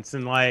offense,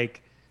 and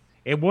like,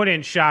 it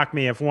wouldn't shock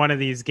me if one of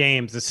these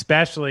games,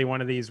 especially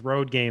one of these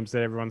road games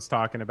that everyone's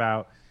talking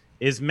about,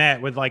 is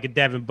met with like a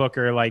Devin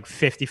Booker like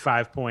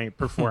 55-point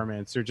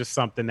performance or just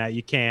something that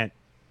you can't,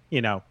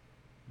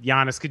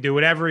 Giannis could do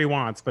whatever he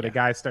wants, but a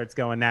guy starts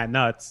going that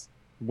nuts.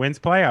 Wins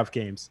playoff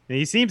games. And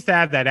he seems to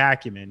have that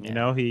acumen.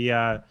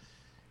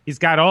 He's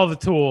got all the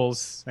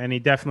tools, and he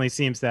definitely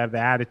seems to have the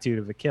attitude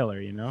of a killer.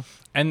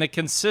 And the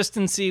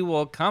consistency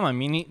will come. I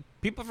mean,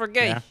 people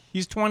forget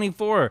he's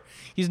 24.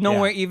 He's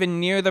nowhere even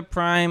near the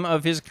prime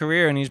of his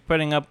career, and he's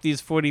putting up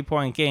these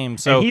 40-point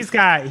games. So and he's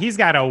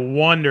got a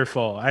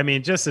wonderful. I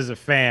mean, just as a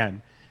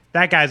fan,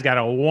 that guy's got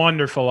a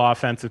wonderful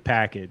offensive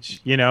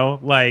package.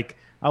 Like,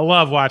 I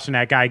love watching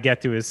that guy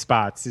get to his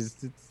spots.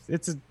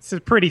 It's a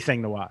pretty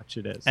thing to watch.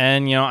 It is.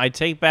 And, I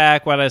take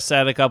back what I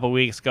said a couple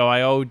weeks ago.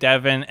 I owe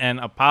Devin an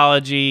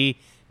apology.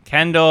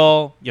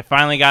 Kendall, you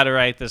finally got it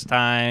right this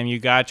time. You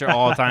got your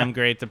all-time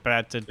great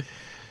to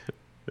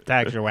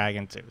tax your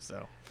wagon too.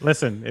 So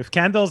listen, if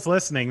Kendall's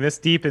listening this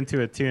deep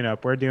into a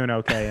tune-up, we're doing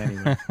okay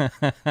anyway.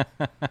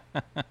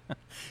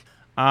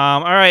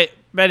 All right,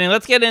 Benny,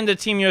 let's get into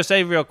Team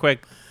USA real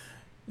quick.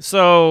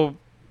 So,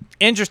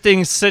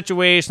 interesting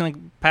situation the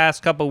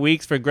past couple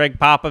weeks for Greg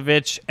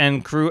Popovich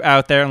and crew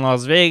out there in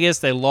Las Vegas.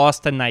 They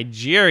lost to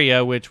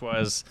Nigeria, which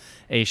was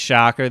a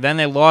shocker. Then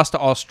they lost to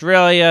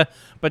Australia.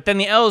 But then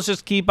the L's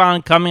just keep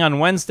on coming. On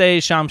Wednesday,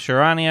 Shams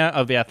Charania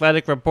of The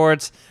Athletic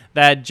reports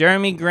that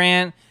Jeremy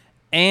Grant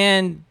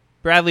and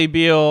Bradley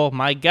Beal,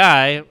 my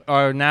guy,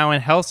 are now in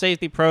health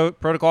safety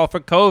protocol for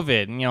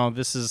COVID.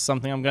 This is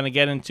something I'm going to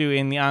get into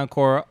in the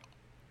encore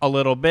a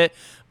little bit.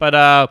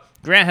 But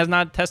Grant has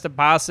not tested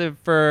positive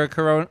for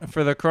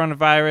the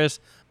coronavirus,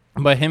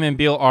 but him and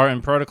Beal are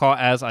in protocol,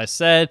 as I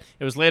said.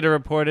 It was later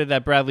reported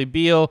that Bradley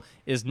Beal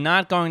is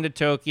not going to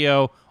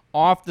Tokyo,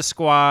 off the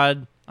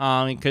squad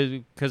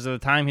because of the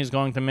time he's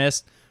going to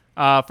miss.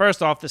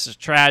 First off, this is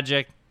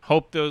tragic.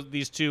 Hope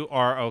these two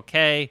are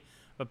okay.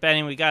 But,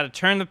 Benny, we got to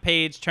turn the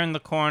page, turn the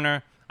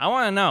corner. I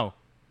want to know,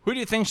 who do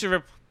you think should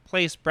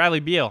replace Bradley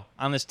Beal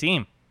on this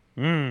team?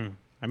 I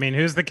mean,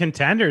 who's the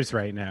contenders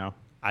right now?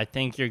 I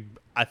think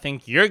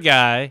your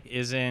guy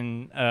is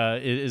in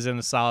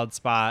a solid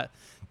spot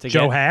to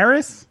Joe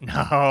Harris? No,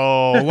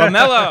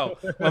 LaMelo.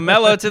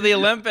 LaMelo to the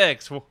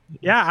Olympics.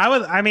 Yeah,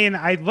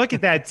 I look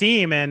at that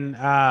team and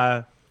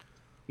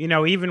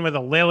even with a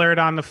Lillard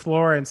on the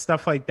floor and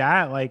stuff like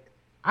that, like,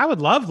 I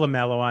would love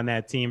LaMelo on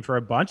that team for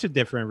a bunch of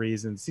different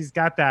reasons. He's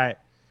got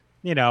that,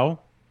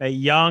 that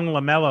young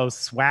LaMelo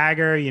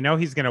swagger.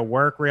 He's going to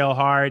work real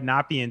hard,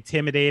 not be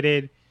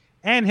intimidated.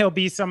 And he'll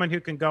be someone who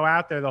can go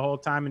out there the whole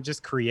time and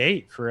just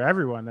create for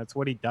everyone. That's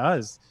what he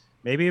does.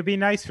 Maybe it'd be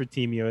nice for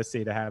Team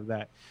USA to have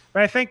that.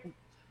 But I think,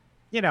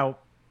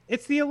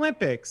 it's the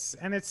Olympics.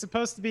 And it's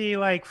supposed to be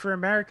like, for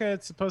America,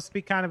 it's supposed to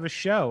be kind of a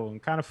show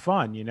and kind of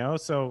fun,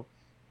 So,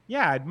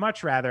 yeah, I'd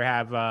much rather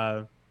have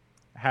a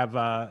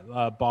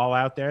Ball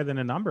out there than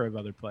a number of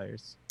other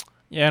players.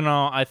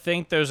 I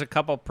think there's a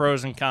couple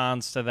pros and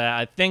cons to that.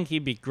 I think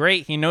he'd be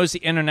great. He knows the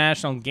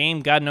international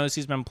game. God knows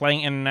he's been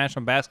playing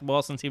international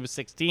basketball since he was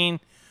 16.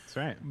 That's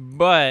right.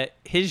 But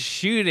his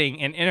shooting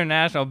in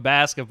international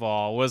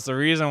basketball was the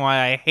reason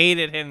why I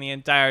hated him the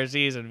entire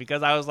season,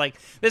 because I was like,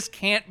 this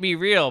can't be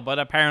real, but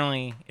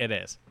apparently it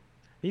is.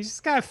 He's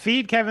just got to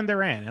feed Kevin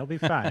Durant. He'll be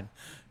fine.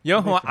 Who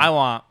I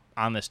want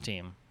on this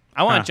team?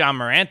 I want John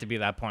Morant to be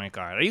that point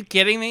guard. Are you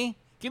kidding me?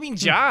 Give me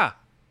Ja.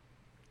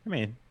 I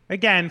mean,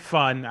 again,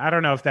 fun. I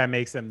don't know if that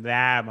makes them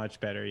that much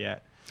better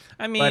yet.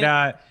 I mean,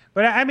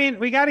 but I mean,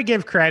 we got to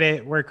give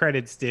credit where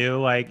credit's due.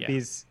 Like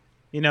these,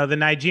 the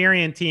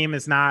Nigerian team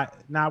is not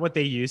what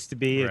they used to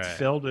be. Right. It's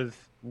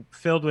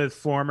filled with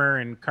former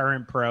and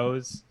current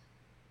pros.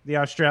 The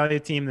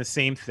Australia team, the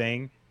same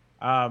thing.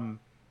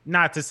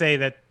 Not to say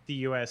that the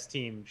U.S.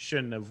 team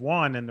shouldn't have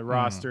won and the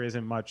roster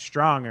isn't much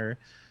stronger.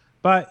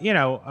 But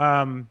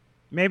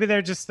maybe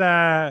they're just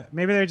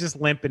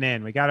limping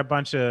in. We got a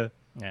bunch of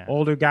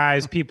older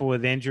guys, people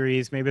with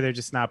injuries. Maybe they're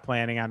just not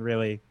planning on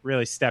really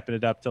stepping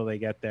it up till they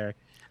get there.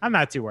 I'm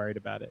not too worried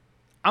about it.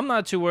 I'm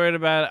not too worried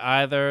about it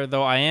either,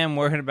 though I am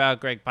worried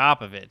about Greg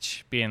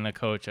Popovich being the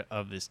coach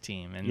of this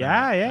team. And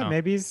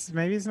maybe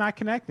he's not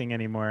connecting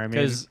anymore. I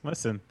mean,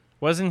 listen,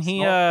 wasn't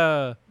he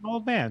an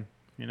old man?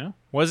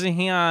 Wasn't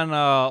he on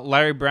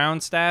Larry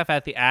Brown's staff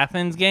at the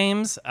Athens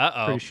games?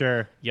 Uh-oh. Pretty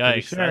sure.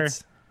 Yikes. Pretty sure.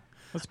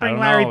 Let's bring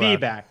Larry B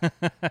back. All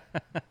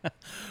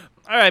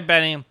right,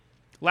 Benny.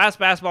 Last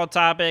basketball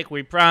topic.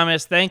 We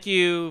promise. Thank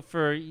you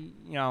for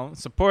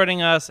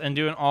supporting us and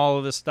doing all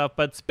of this stuff.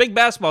 But it's big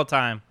basketball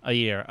time a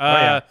year.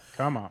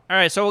 Come on. All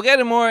right, so we'll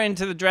get more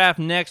into the draft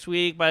next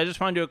week. But I just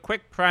want to do a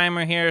quick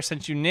primer here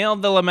since you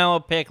nailed the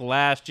LaMelo pick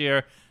last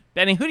year.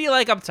 Benny, who do you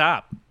like up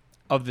top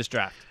of this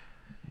draft?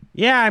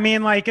 Yeah, I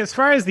mean, like, as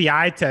far as the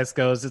eye test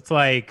goes, it's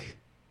like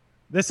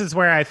this is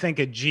where I think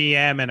a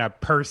GM and a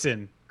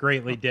person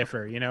greatly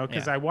differ,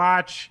 because I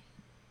watch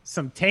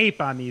some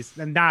tape on these,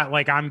 and not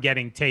like I'm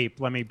getting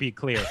tape, let me be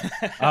clear.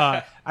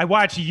 I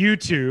watch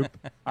YouTube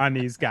on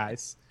these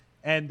guys,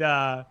 and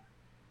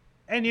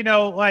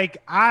like,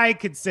 I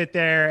could sit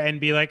there and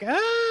be like,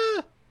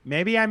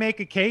 maybe I make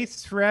a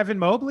case for Evan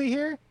Mobley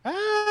here.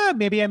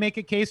 Maybe I make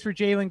a case for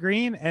Jalen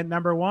Green at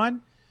number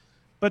one.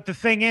 But the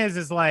thing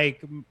is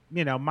like,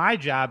 my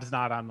job's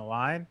not on the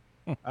line.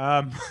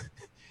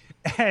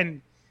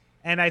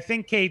 And I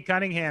think Cade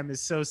Cunningham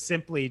is so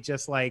simply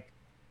just like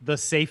the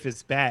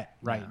safest bet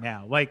right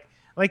now. Like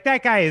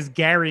that guy is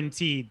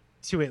guaranteed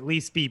to at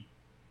least be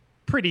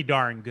pretty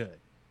darn good,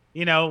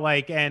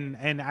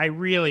 and I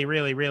really,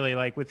 really, really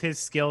like, with his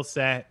skill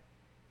set,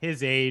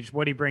 his age,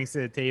 what he brings to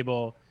the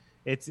table,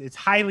 it's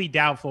highly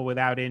doubtful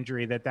without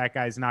injury that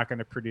guy's not going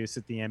to produce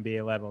at the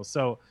NBA level.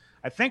 So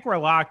I think we're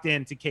locked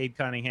into Cade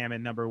Cunningham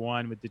at number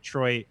one with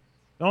Detroit.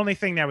 The only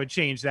thing that would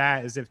change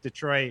that is if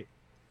Detroit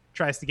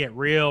tries to get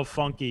real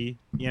funky,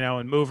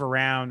 and move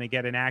around and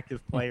get an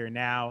active player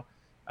now.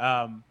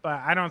 But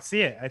I don't see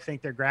it. I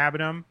think they're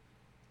grabbing him.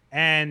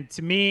 And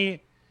to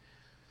me,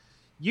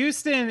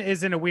 Houston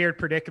is in a weird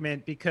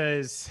predicament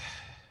because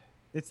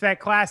it's that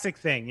classic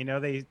thing.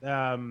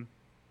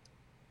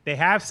 They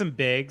have some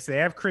bigs. They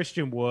have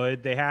Christian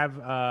Wood. They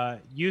have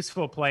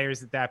useful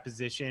players at that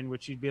position,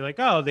 which you'd be like,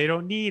 oh, they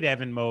don't need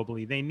Evan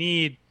Mobley. They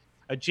need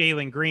a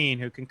Jalen Green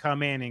who can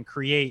come in and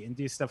create and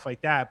do stuff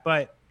like that.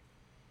 But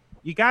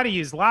you got to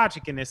use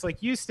logic in this. Like,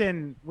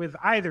 Houston, with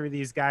either of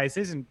these guys,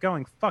 isn't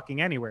going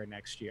fucking anywhere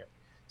next year.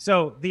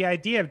 So the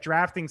idea of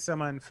drafting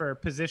someone for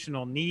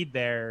positional need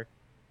there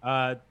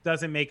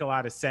doesn't make a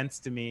lot of sense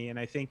to me. And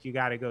I think you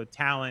got to go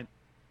talent.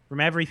 From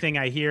everything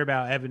I hear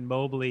about Evan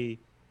Mobley,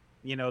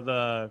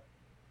 the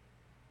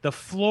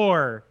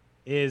floor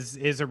is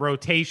a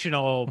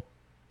rotational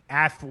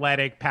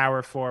athletic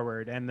power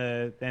forward, and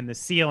the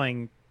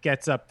ceiling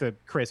gets up to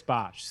Chris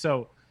Bosh.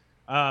 So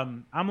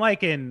I'm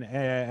liking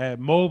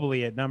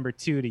Mobley at number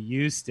 2 to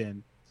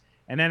Houston.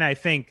 And then I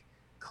think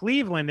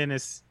Cleveland in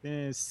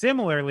a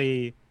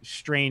similarly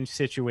strange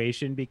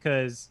situation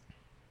because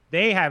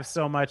they have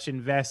so much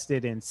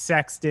invested in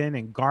Sexton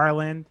and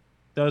Garland.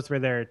 Those were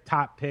their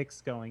top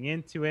picks going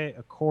into it.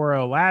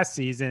 Okoro last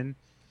season.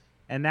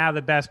 And now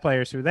the best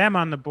players for them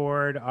on the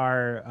board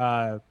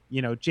are,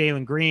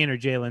 Jalen Green or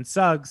Jalen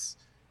Suggs.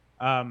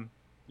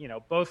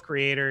 Both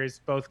creators,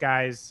 both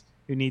guys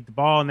who need the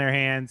ball in their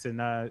hands,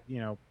 and,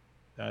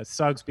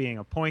 Suggs being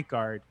a point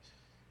guard.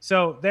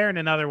 So they're in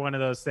another one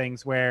of those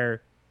things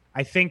where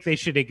I think they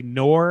should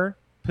ignore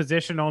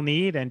positional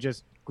need and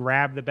just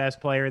grab the best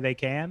player they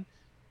can.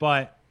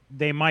 But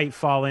they might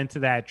fall into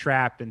that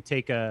trap and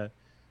take a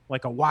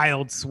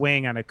wild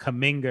swing on a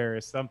Kuminga or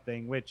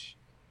something, which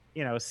 –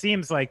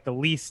 seems like the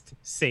least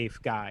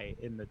safe guy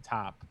in the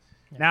top.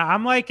 Yeah. Now,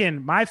 I'm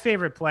liking my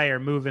favorite player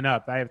moving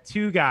up. I have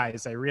 2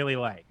 guys I really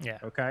like. Yeah.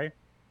 Okay.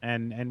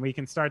 And we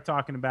can start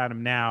talking about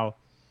them now.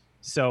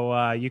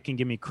 So you can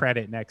give me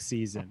credit next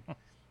season.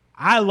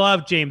 I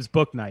love James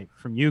Bouknight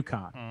from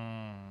UConn.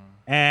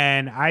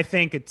 And I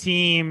think a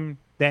team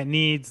that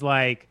needs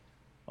like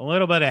a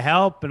little bit of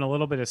help and a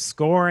little bit of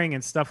scoring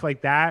and stuff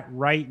like that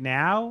right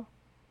now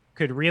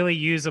could really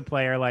use a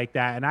player like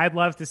that. And I'd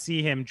love to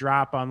see him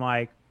drop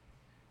on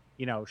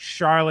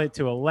Charlotte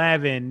to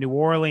 11, New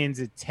Orleans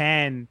at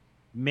 10,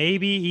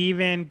 maybe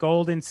even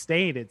Golden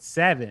State at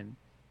 7,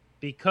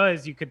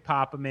 because you could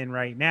pop him in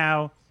right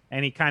now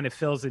and he kind of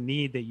fills a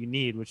need that you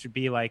need, which would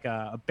be like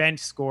a bench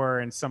scorer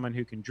and someone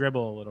who can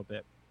dribble a little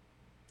bit.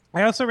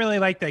 I also really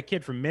like that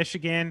kid from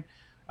Michigan,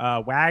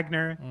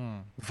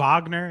 Wagner.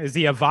 Wagner. Is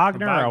he a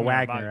Wagner or a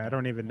Wagner? I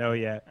don't even know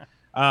yet.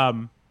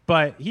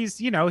 But he's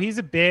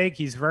a big,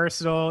 he's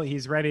versatile.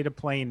 He's ready to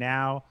play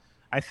now.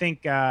 I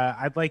think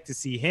I'd like to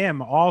see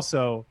him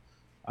also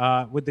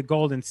with the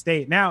Golden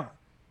State. Now,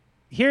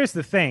 here's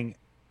the thing.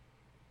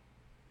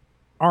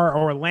 Are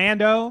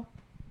Orlando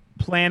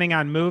planning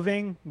on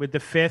moving with the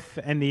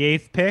 5th and the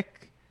 8th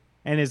pick?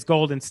 And is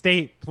Golden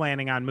State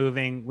planning on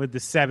moving with the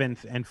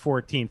 7th and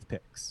 14th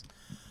picks?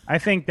 I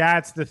think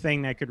that's the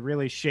thing that could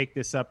really shake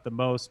this up the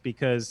most,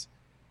 because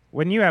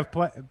when you have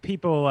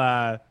people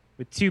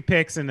with 2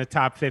 picks in the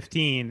top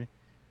 15,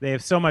 they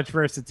have so much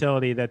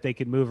versatility that they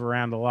could move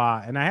around a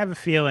lot. And I have a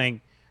feeling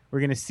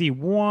we're going to see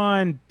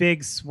one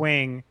big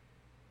swing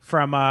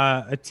from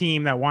a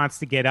team that wants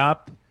to get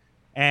up.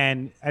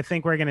 And I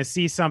think we're going to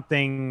see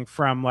something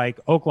from like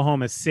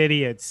Oklahoma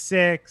City at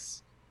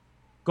 6.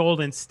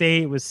 Golden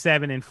State was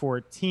 7 and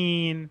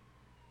 14.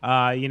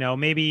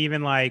 Maybe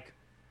even like,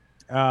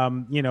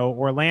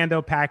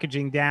 Orlando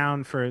packaging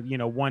down for,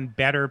 one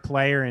better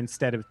player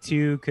instead of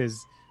 2,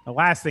 because the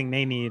last thing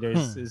they need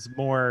is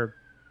more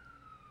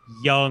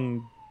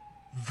young,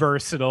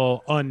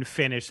 versatile,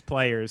 unfinished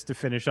players to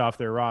finish off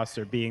their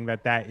roster, being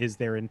that is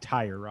their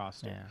entire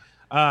roster.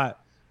 Yeah.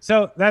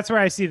 So that's where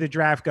I see the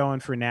draft going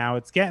for now.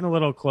 It's getting a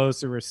little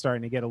closer. We're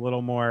starting to get a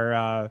little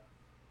more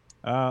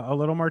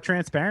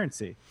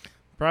transparency.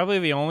 Probably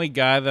the only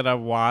guy that I've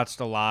watched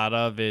a lot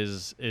of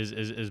is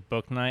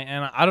Bouknight,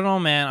 and I don't know,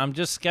 man. I'm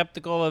just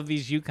skeptical of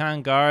these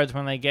UConn guards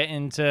when they get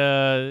into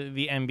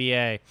the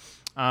NBA.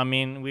 I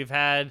mean, we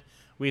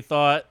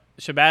thought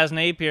Shabazz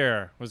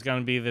Napier was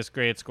going to be this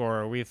great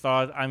scorer. We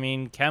thought,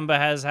 Kemba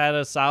has had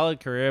a solid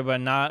career, but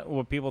not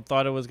what people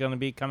thought it was going to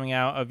be coming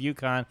out of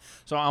UConn.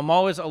 So I'm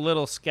always a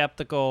little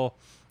skeptical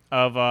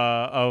of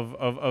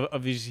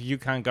these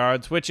UConn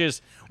guards, which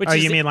is.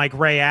 You mean like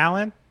Ray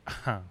Allen?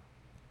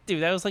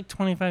 Dude, that was like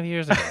 25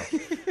 years ago.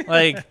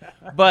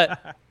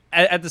 But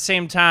at the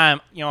same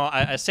time,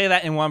 I say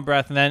that in one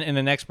breath, and then in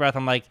the next breath,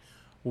 I'm like,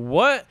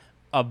 what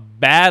a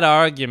bad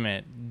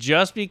argument.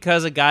 Just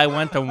because a guy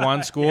went to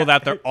one school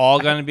that they're all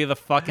going to be the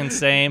fucking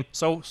same.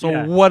 So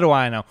yeah. What do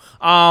I know?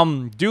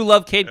 Do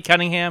love Cade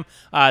Cunningham.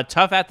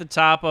 Tough at the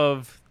top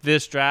of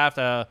this draft.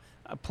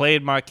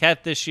 Played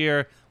Marquette this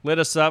year. Lit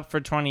us up for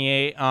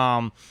 28.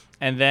 And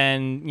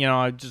then,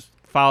 I just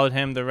followed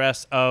him the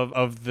rest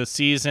of the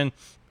season.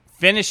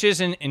 Finishes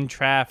in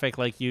traffic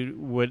like you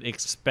would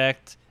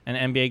expect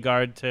an NBA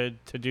guard to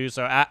do.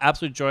 So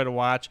absolute joy to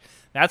watch.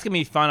 That's going to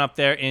be fun up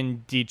there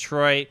in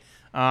Detroit.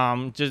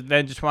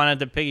 Just wanted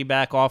to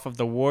piggyback off of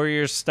the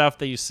Warriors stuff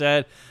that you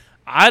said.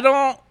 I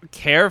don't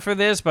care for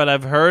this, but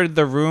I've heard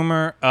the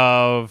rumor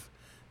of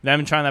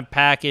them trying to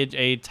package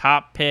a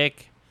top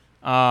pick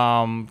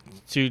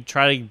to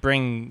try to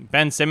bring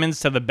Ben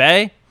Simmons to the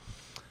Bay.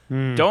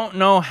 Don't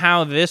know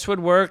how this would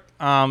work.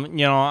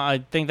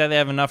 I think that they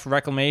have enough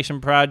reclamation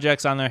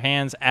projects on their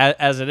hands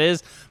as it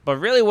is. But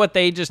really what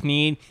they just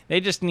need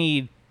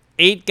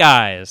 8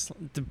 guys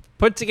to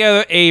put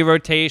together a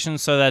rotation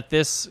so that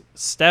this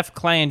Steph,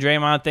 Clay, and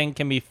Draymond thing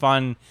can be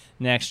fun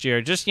next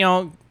year. Just,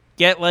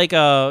 get like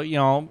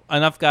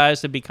enough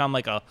guys to become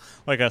like a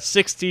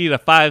 6 seed, a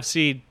 5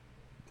 seed,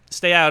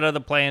 stay out of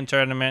the play-in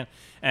tournament,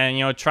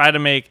 and, try to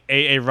make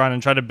a run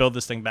and try to build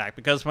this thing back.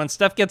 Because when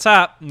Steph gets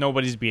hot,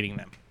 nobody's beating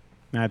them.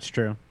 That's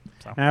true.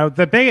 So. Now,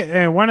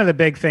 one of the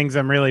big things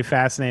I'm really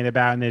fascinated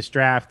about in this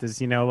draft is,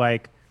 we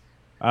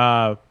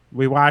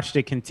watched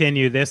it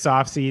continue this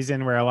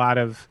offseason where a lot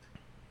of,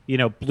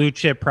 blue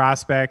chip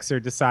prospects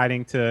are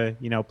deciding to,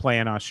 play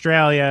in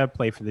Australia,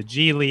 play for the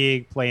G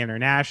League, play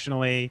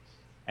internationally,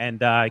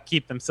 and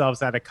keep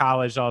themselves out of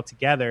college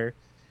altogether.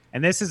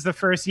 And this is the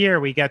first year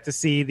we get to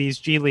see these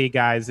G League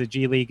guys, the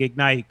G League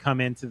Ignite,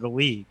 come into the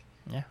league.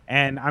 Yeah.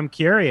 And I'm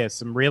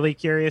really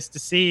curious to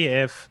see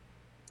if,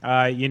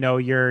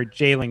 your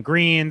Jalen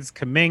Greens,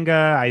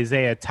 Kuminga,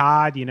 Isaiah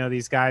Todd,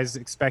 these guys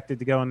expected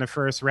to go in the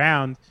first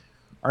round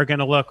are going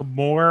to look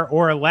more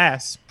or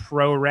less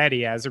pro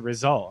ready as a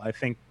result. I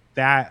think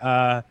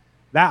that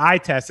eye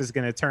test is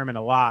going to determine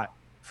a lot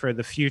for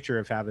the future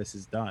of how this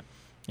is done.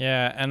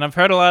 Yeah, and I've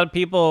heard a lot of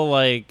people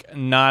I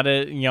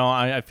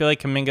feel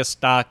like Kuminga's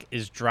stock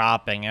is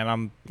dropping, and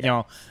I'm,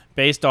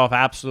 based off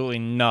absolutely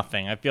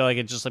nothing. I feel like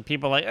it's just like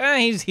people are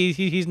like,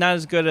 he's not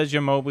as good as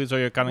your Mobleys or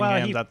your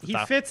Cunninghams at the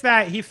top.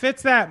 He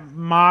fits that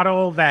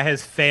model that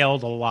has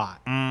failed a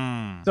lot.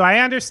 So I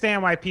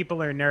understand why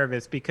people are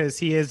nervous, because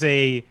he is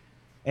a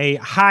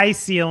high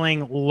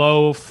ceiling,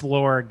 low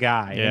floor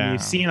guy. Yeah. And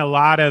you've seen a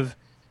lot of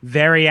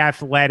very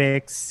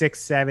athletic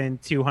 6'7",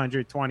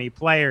 220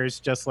 players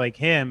just like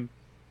him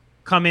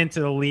come into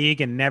the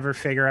league and never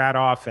figure out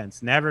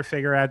offense, never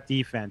figure out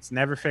defense,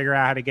 never figure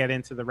out how to get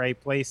into the right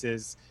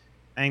places,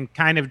 and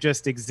kind of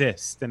just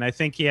exist. And I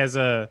think he has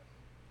a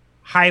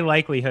high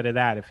likelihood of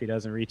that if he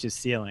doesn't reach his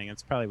ceiling.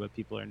 It's probably what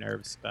people are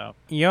nervous about.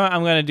 You know what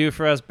I'm going to do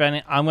for us,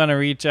 Benny? I'm going to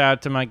reach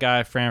out to my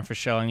guy, Fran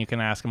Fischel, and you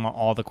can ask him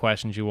all the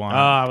questions you want. Oh,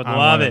 I would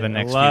love it.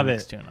 I love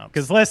it.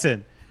 Because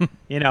listen,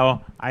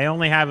 I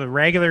only have a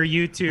regular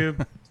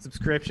YouTube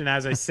subscription.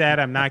 As I said,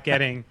 I'm not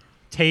getting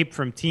tape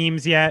from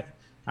teams yet.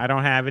 I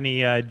don't have any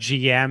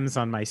GMs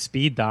on my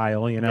speed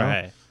dial,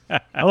 Right.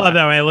 I love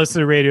that when I listen to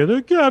the radio. They're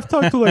like, yeah, I've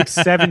talked to like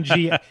 7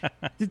 GMs.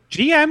 Did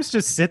GMs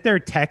just sit there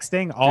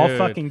texting all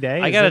fucking day?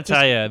 I got to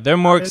tell you, they're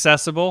more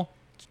accessible.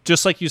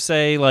 Just like you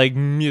say, like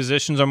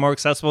musicians are more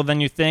accessible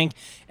than you think.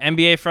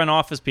 NBA front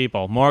office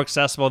people, more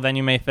accessible than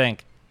you may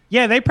think.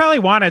 Yeah, they probably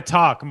want to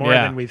talk more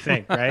than we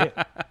think, right?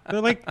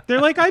 They're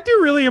like, I do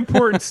really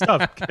important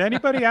stuff. Can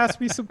anybody ask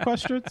me some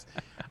questions?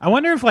 I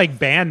wonder if like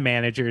band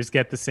managers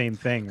get the same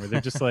thing, where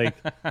they're just like,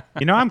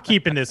 I'm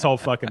keeping this whole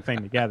fucking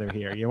thing together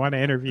here. You want to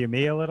interview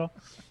me a little?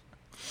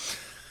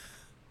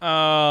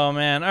 Oh,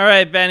 man. All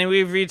right, Benny,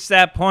 we've reached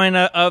that point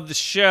of the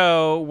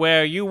show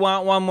where you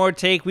want one more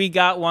take, we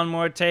got one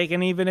more take,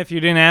 and even if you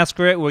didn't ask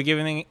for it, we're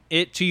giving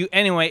it to you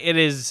anyway. It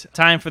is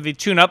time for the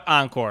tune-up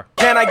encore.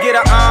 Can I get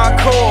an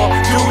encore?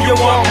 Do you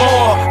want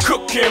more?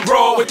 Cook and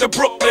roll with the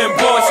Brooklyn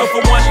boys, so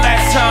for one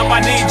last time, I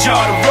need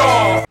y'all to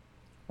roll.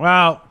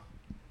 Well,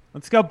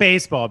 let's go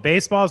baseball.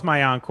 Baseball is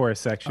my encore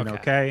section,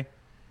 okay?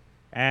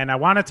 And I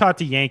want to talk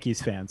to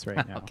Yankees fans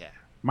right now. Okay.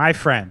 My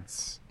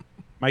friends.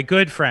 My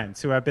good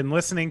friends who have been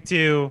listening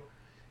to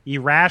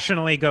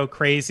Irrationally Go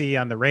Crazy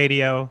on the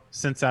radio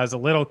since I was a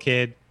little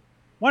kid.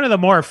 One of the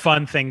more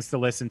fun things to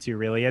listen to,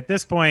 really. At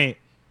this point,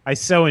 I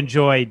so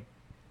enjoyed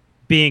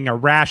being a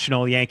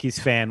rational Yankees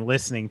fan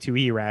listening to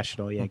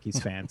irrational Yankees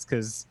fans.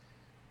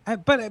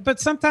 But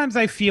sometimes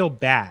I feel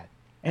bad.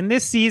 And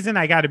this season,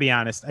 I got to be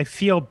honest, I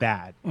feel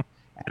bad.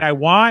 And I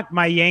want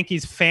my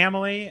Yankees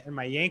family and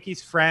my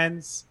Yankees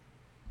friends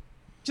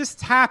just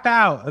tap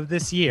out of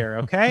this year,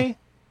 okay?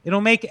 It'll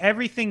make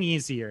everything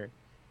easier.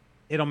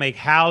 It'll make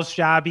Hal's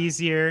job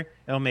easier.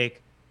 It'll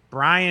make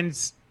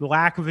Brian's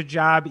lack of a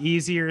job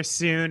easier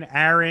soon.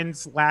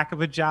 Aaron's lack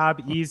of a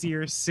job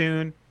easier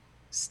soon.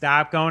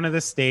 Stop going to the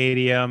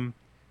stadium.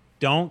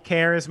 Don't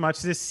care as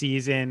much this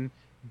season.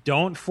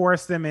 Don't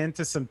force them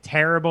into some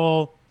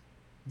terrible,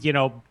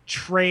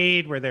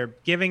 trade where they're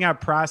giving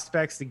up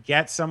prospects to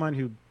get someone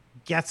who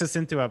gets us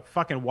into a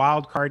fucking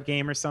wild card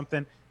game or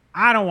something.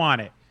 I don't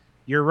want it.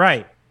 You're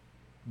right.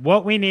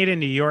 What we need in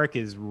New York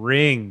is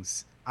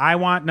rings. I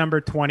want number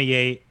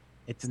 28.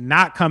 It's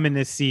not coming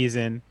this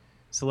season.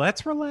 So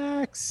let's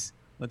relax.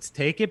 Let's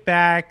take it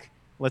back.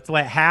 Let's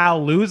let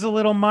Hal lose a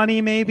little money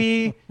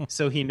maybe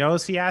so he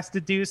knows he has to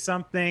do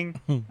something.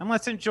 And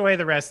let's enjoy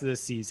the rest of the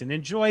season.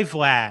 Enjoy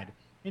Vlad.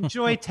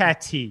 Enjoy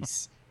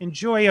Tatis.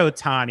 Enjoy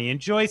Ohtani.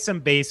 Enjoy some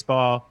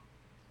baseball.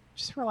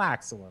 Just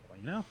relax a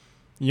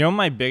little,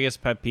 My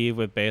biggest pet peeve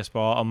with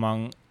baseball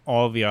among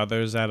all the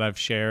others that I've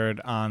shared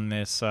on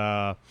this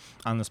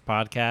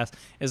podcast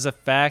is the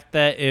fact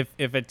that if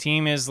a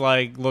team is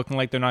like looking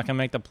like they're not going to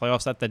make the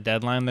playoffs at the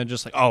deadline, they're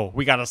just like, oh,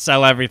 we got to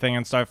sell everything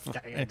and start.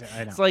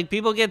 It's like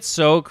people get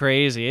so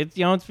crazy.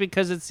 It's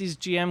because it's these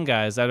GM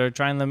guys that are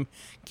trying to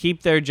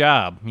keep their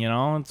job.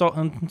 It's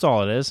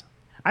all it is.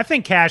 I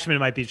think Cashman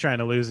might be trying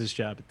to lose his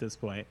job at this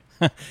point.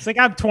 It's like,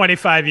 I'm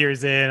 25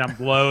 years in. I'm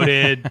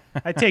bloated.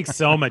 I take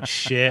so much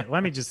shit.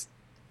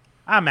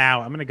 I'm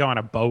out. I'm going to go on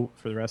a boat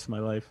for the rest of my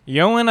life.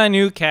 When I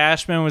knew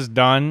Cashman was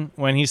done,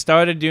 when he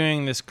started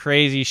doing this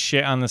crazy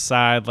shit on the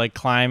side, like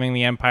climbing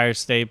the Empire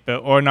State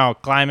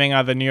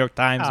climbing the New York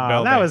Times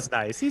building. That was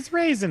nice. He's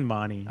raising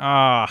money.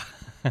 Oh.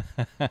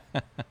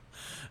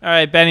 All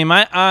right, Benny,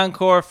 my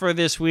encore for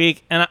this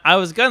week, and I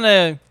was going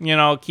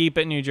to, keep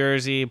it New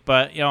Jersey,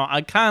 but,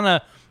 I kind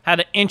of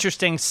had an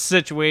interesting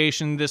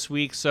situation this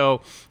week.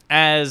 So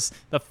as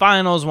the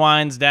finals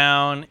winds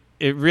down,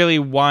 it really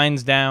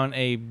winds down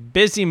a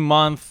busy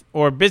month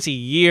or busy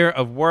year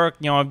of work.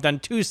 I've done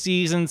 2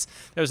 seasons.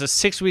 There was a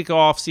 6-week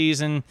off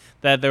season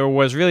that there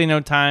was really no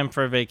time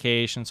for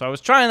vacation. So I was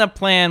trying to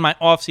plan my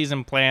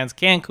off-season plans,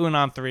 Cancun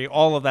on 3,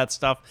 all of that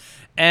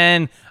stuff.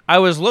 And I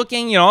was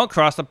looking,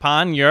 across the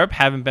pond, Europe,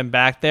 haven't been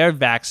back there,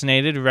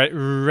 vaccinated,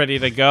 ready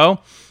to go.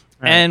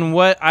 Right. And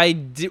what I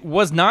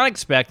was not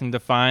expecting to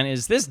find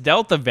is this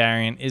Delta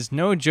variant is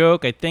no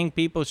joke. I think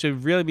people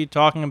should really be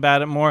talking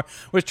about it more.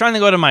 We're trying to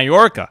go to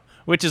Mallorca,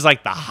 which is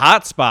like the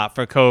hot spot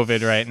for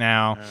COVID right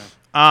now.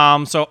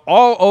 So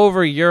all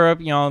over Europe,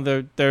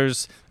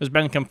 there's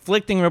been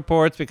conflicting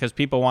reports because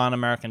people want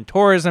American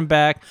tourism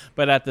back,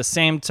 but at the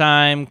same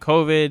time,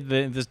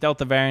 COVID, this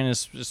Delta variant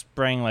is just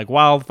spraying like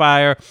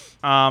wildfire.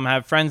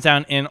 Have friends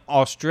down in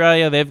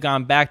Australia. They've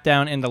gone back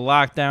down into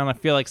lockdown. I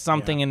feel like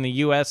something in the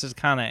U.S. is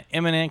kind of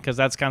imminent because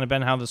that's kind of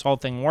been how this whole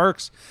thing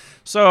works.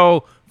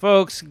 So,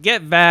 folks,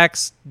 get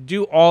vaxxed,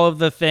 do all of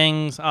the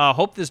things.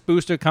 Hope this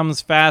booster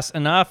comes fast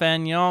enough,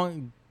 and,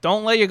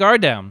 don't let your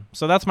guard down.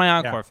 So that's my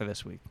encore for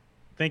this week.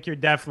 I think you're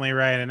definitely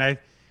right. And I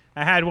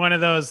had one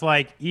of those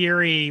like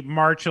eerie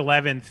March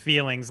 11th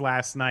feelings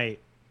last night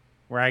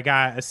where I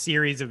got a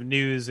series of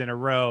news in a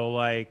row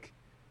like,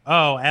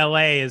 oh,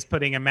 LA is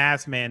putting a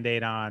mask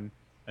mandate on.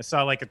 I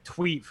saw like a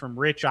tweet from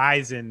Rich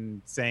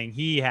Eisen saying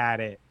he had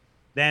it.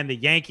 Then the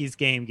Yankees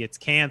game gets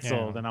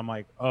canceled. And I'm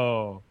like,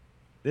 oh,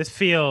 this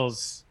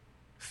feels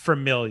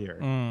familiar.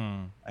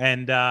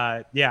 And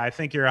I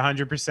think you're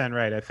 100%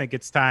 right. I think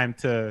it's time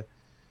to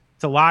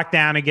lock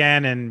down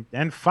again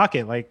and fuck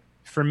it. Like,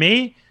 for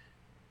me,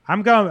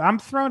 I'm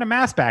throwing a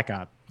mask back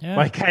on. Yeah.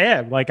 Like I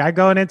am. Like I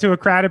going into a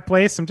crowded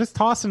place, I'm just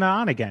tossing it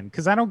on again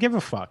because I don't give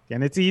a fuck.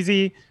 And it's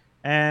easy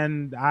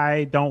and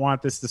I don't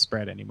want this to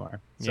spread anymore.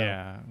 So.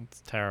 Yeah,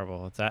 it's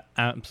terrible. It's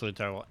absolutely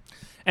terrible.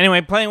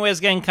 Anyway, plenty ways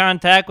to get in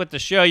contact with the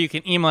show. You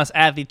can email us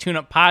at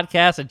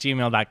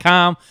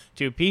thetuneuppodcast@gmail.com.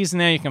 2 P's in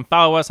there. You can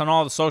follow us on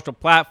all the social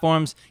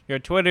platforms, your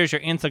Twitters,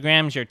 your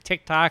Instagrams, your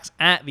TikToks,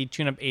 at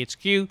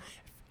thetuneuphq.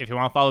 If you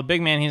want to follow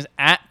Big Man, he's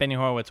at Benny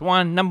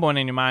Horowitz1, number 1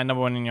 in your mind,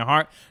 number 1 in your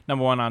heart,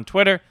 number 1 on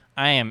Twitter.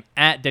 I am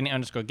at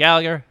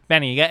Denny_Gallagher.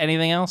 Benny, you got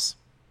anything else?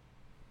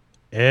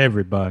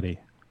 Everybody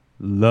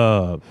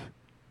love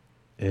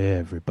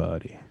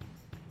everybody.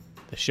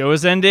 The show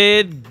has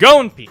ended. Go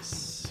in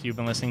peace. You've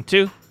been listening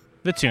to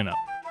The Tune Up.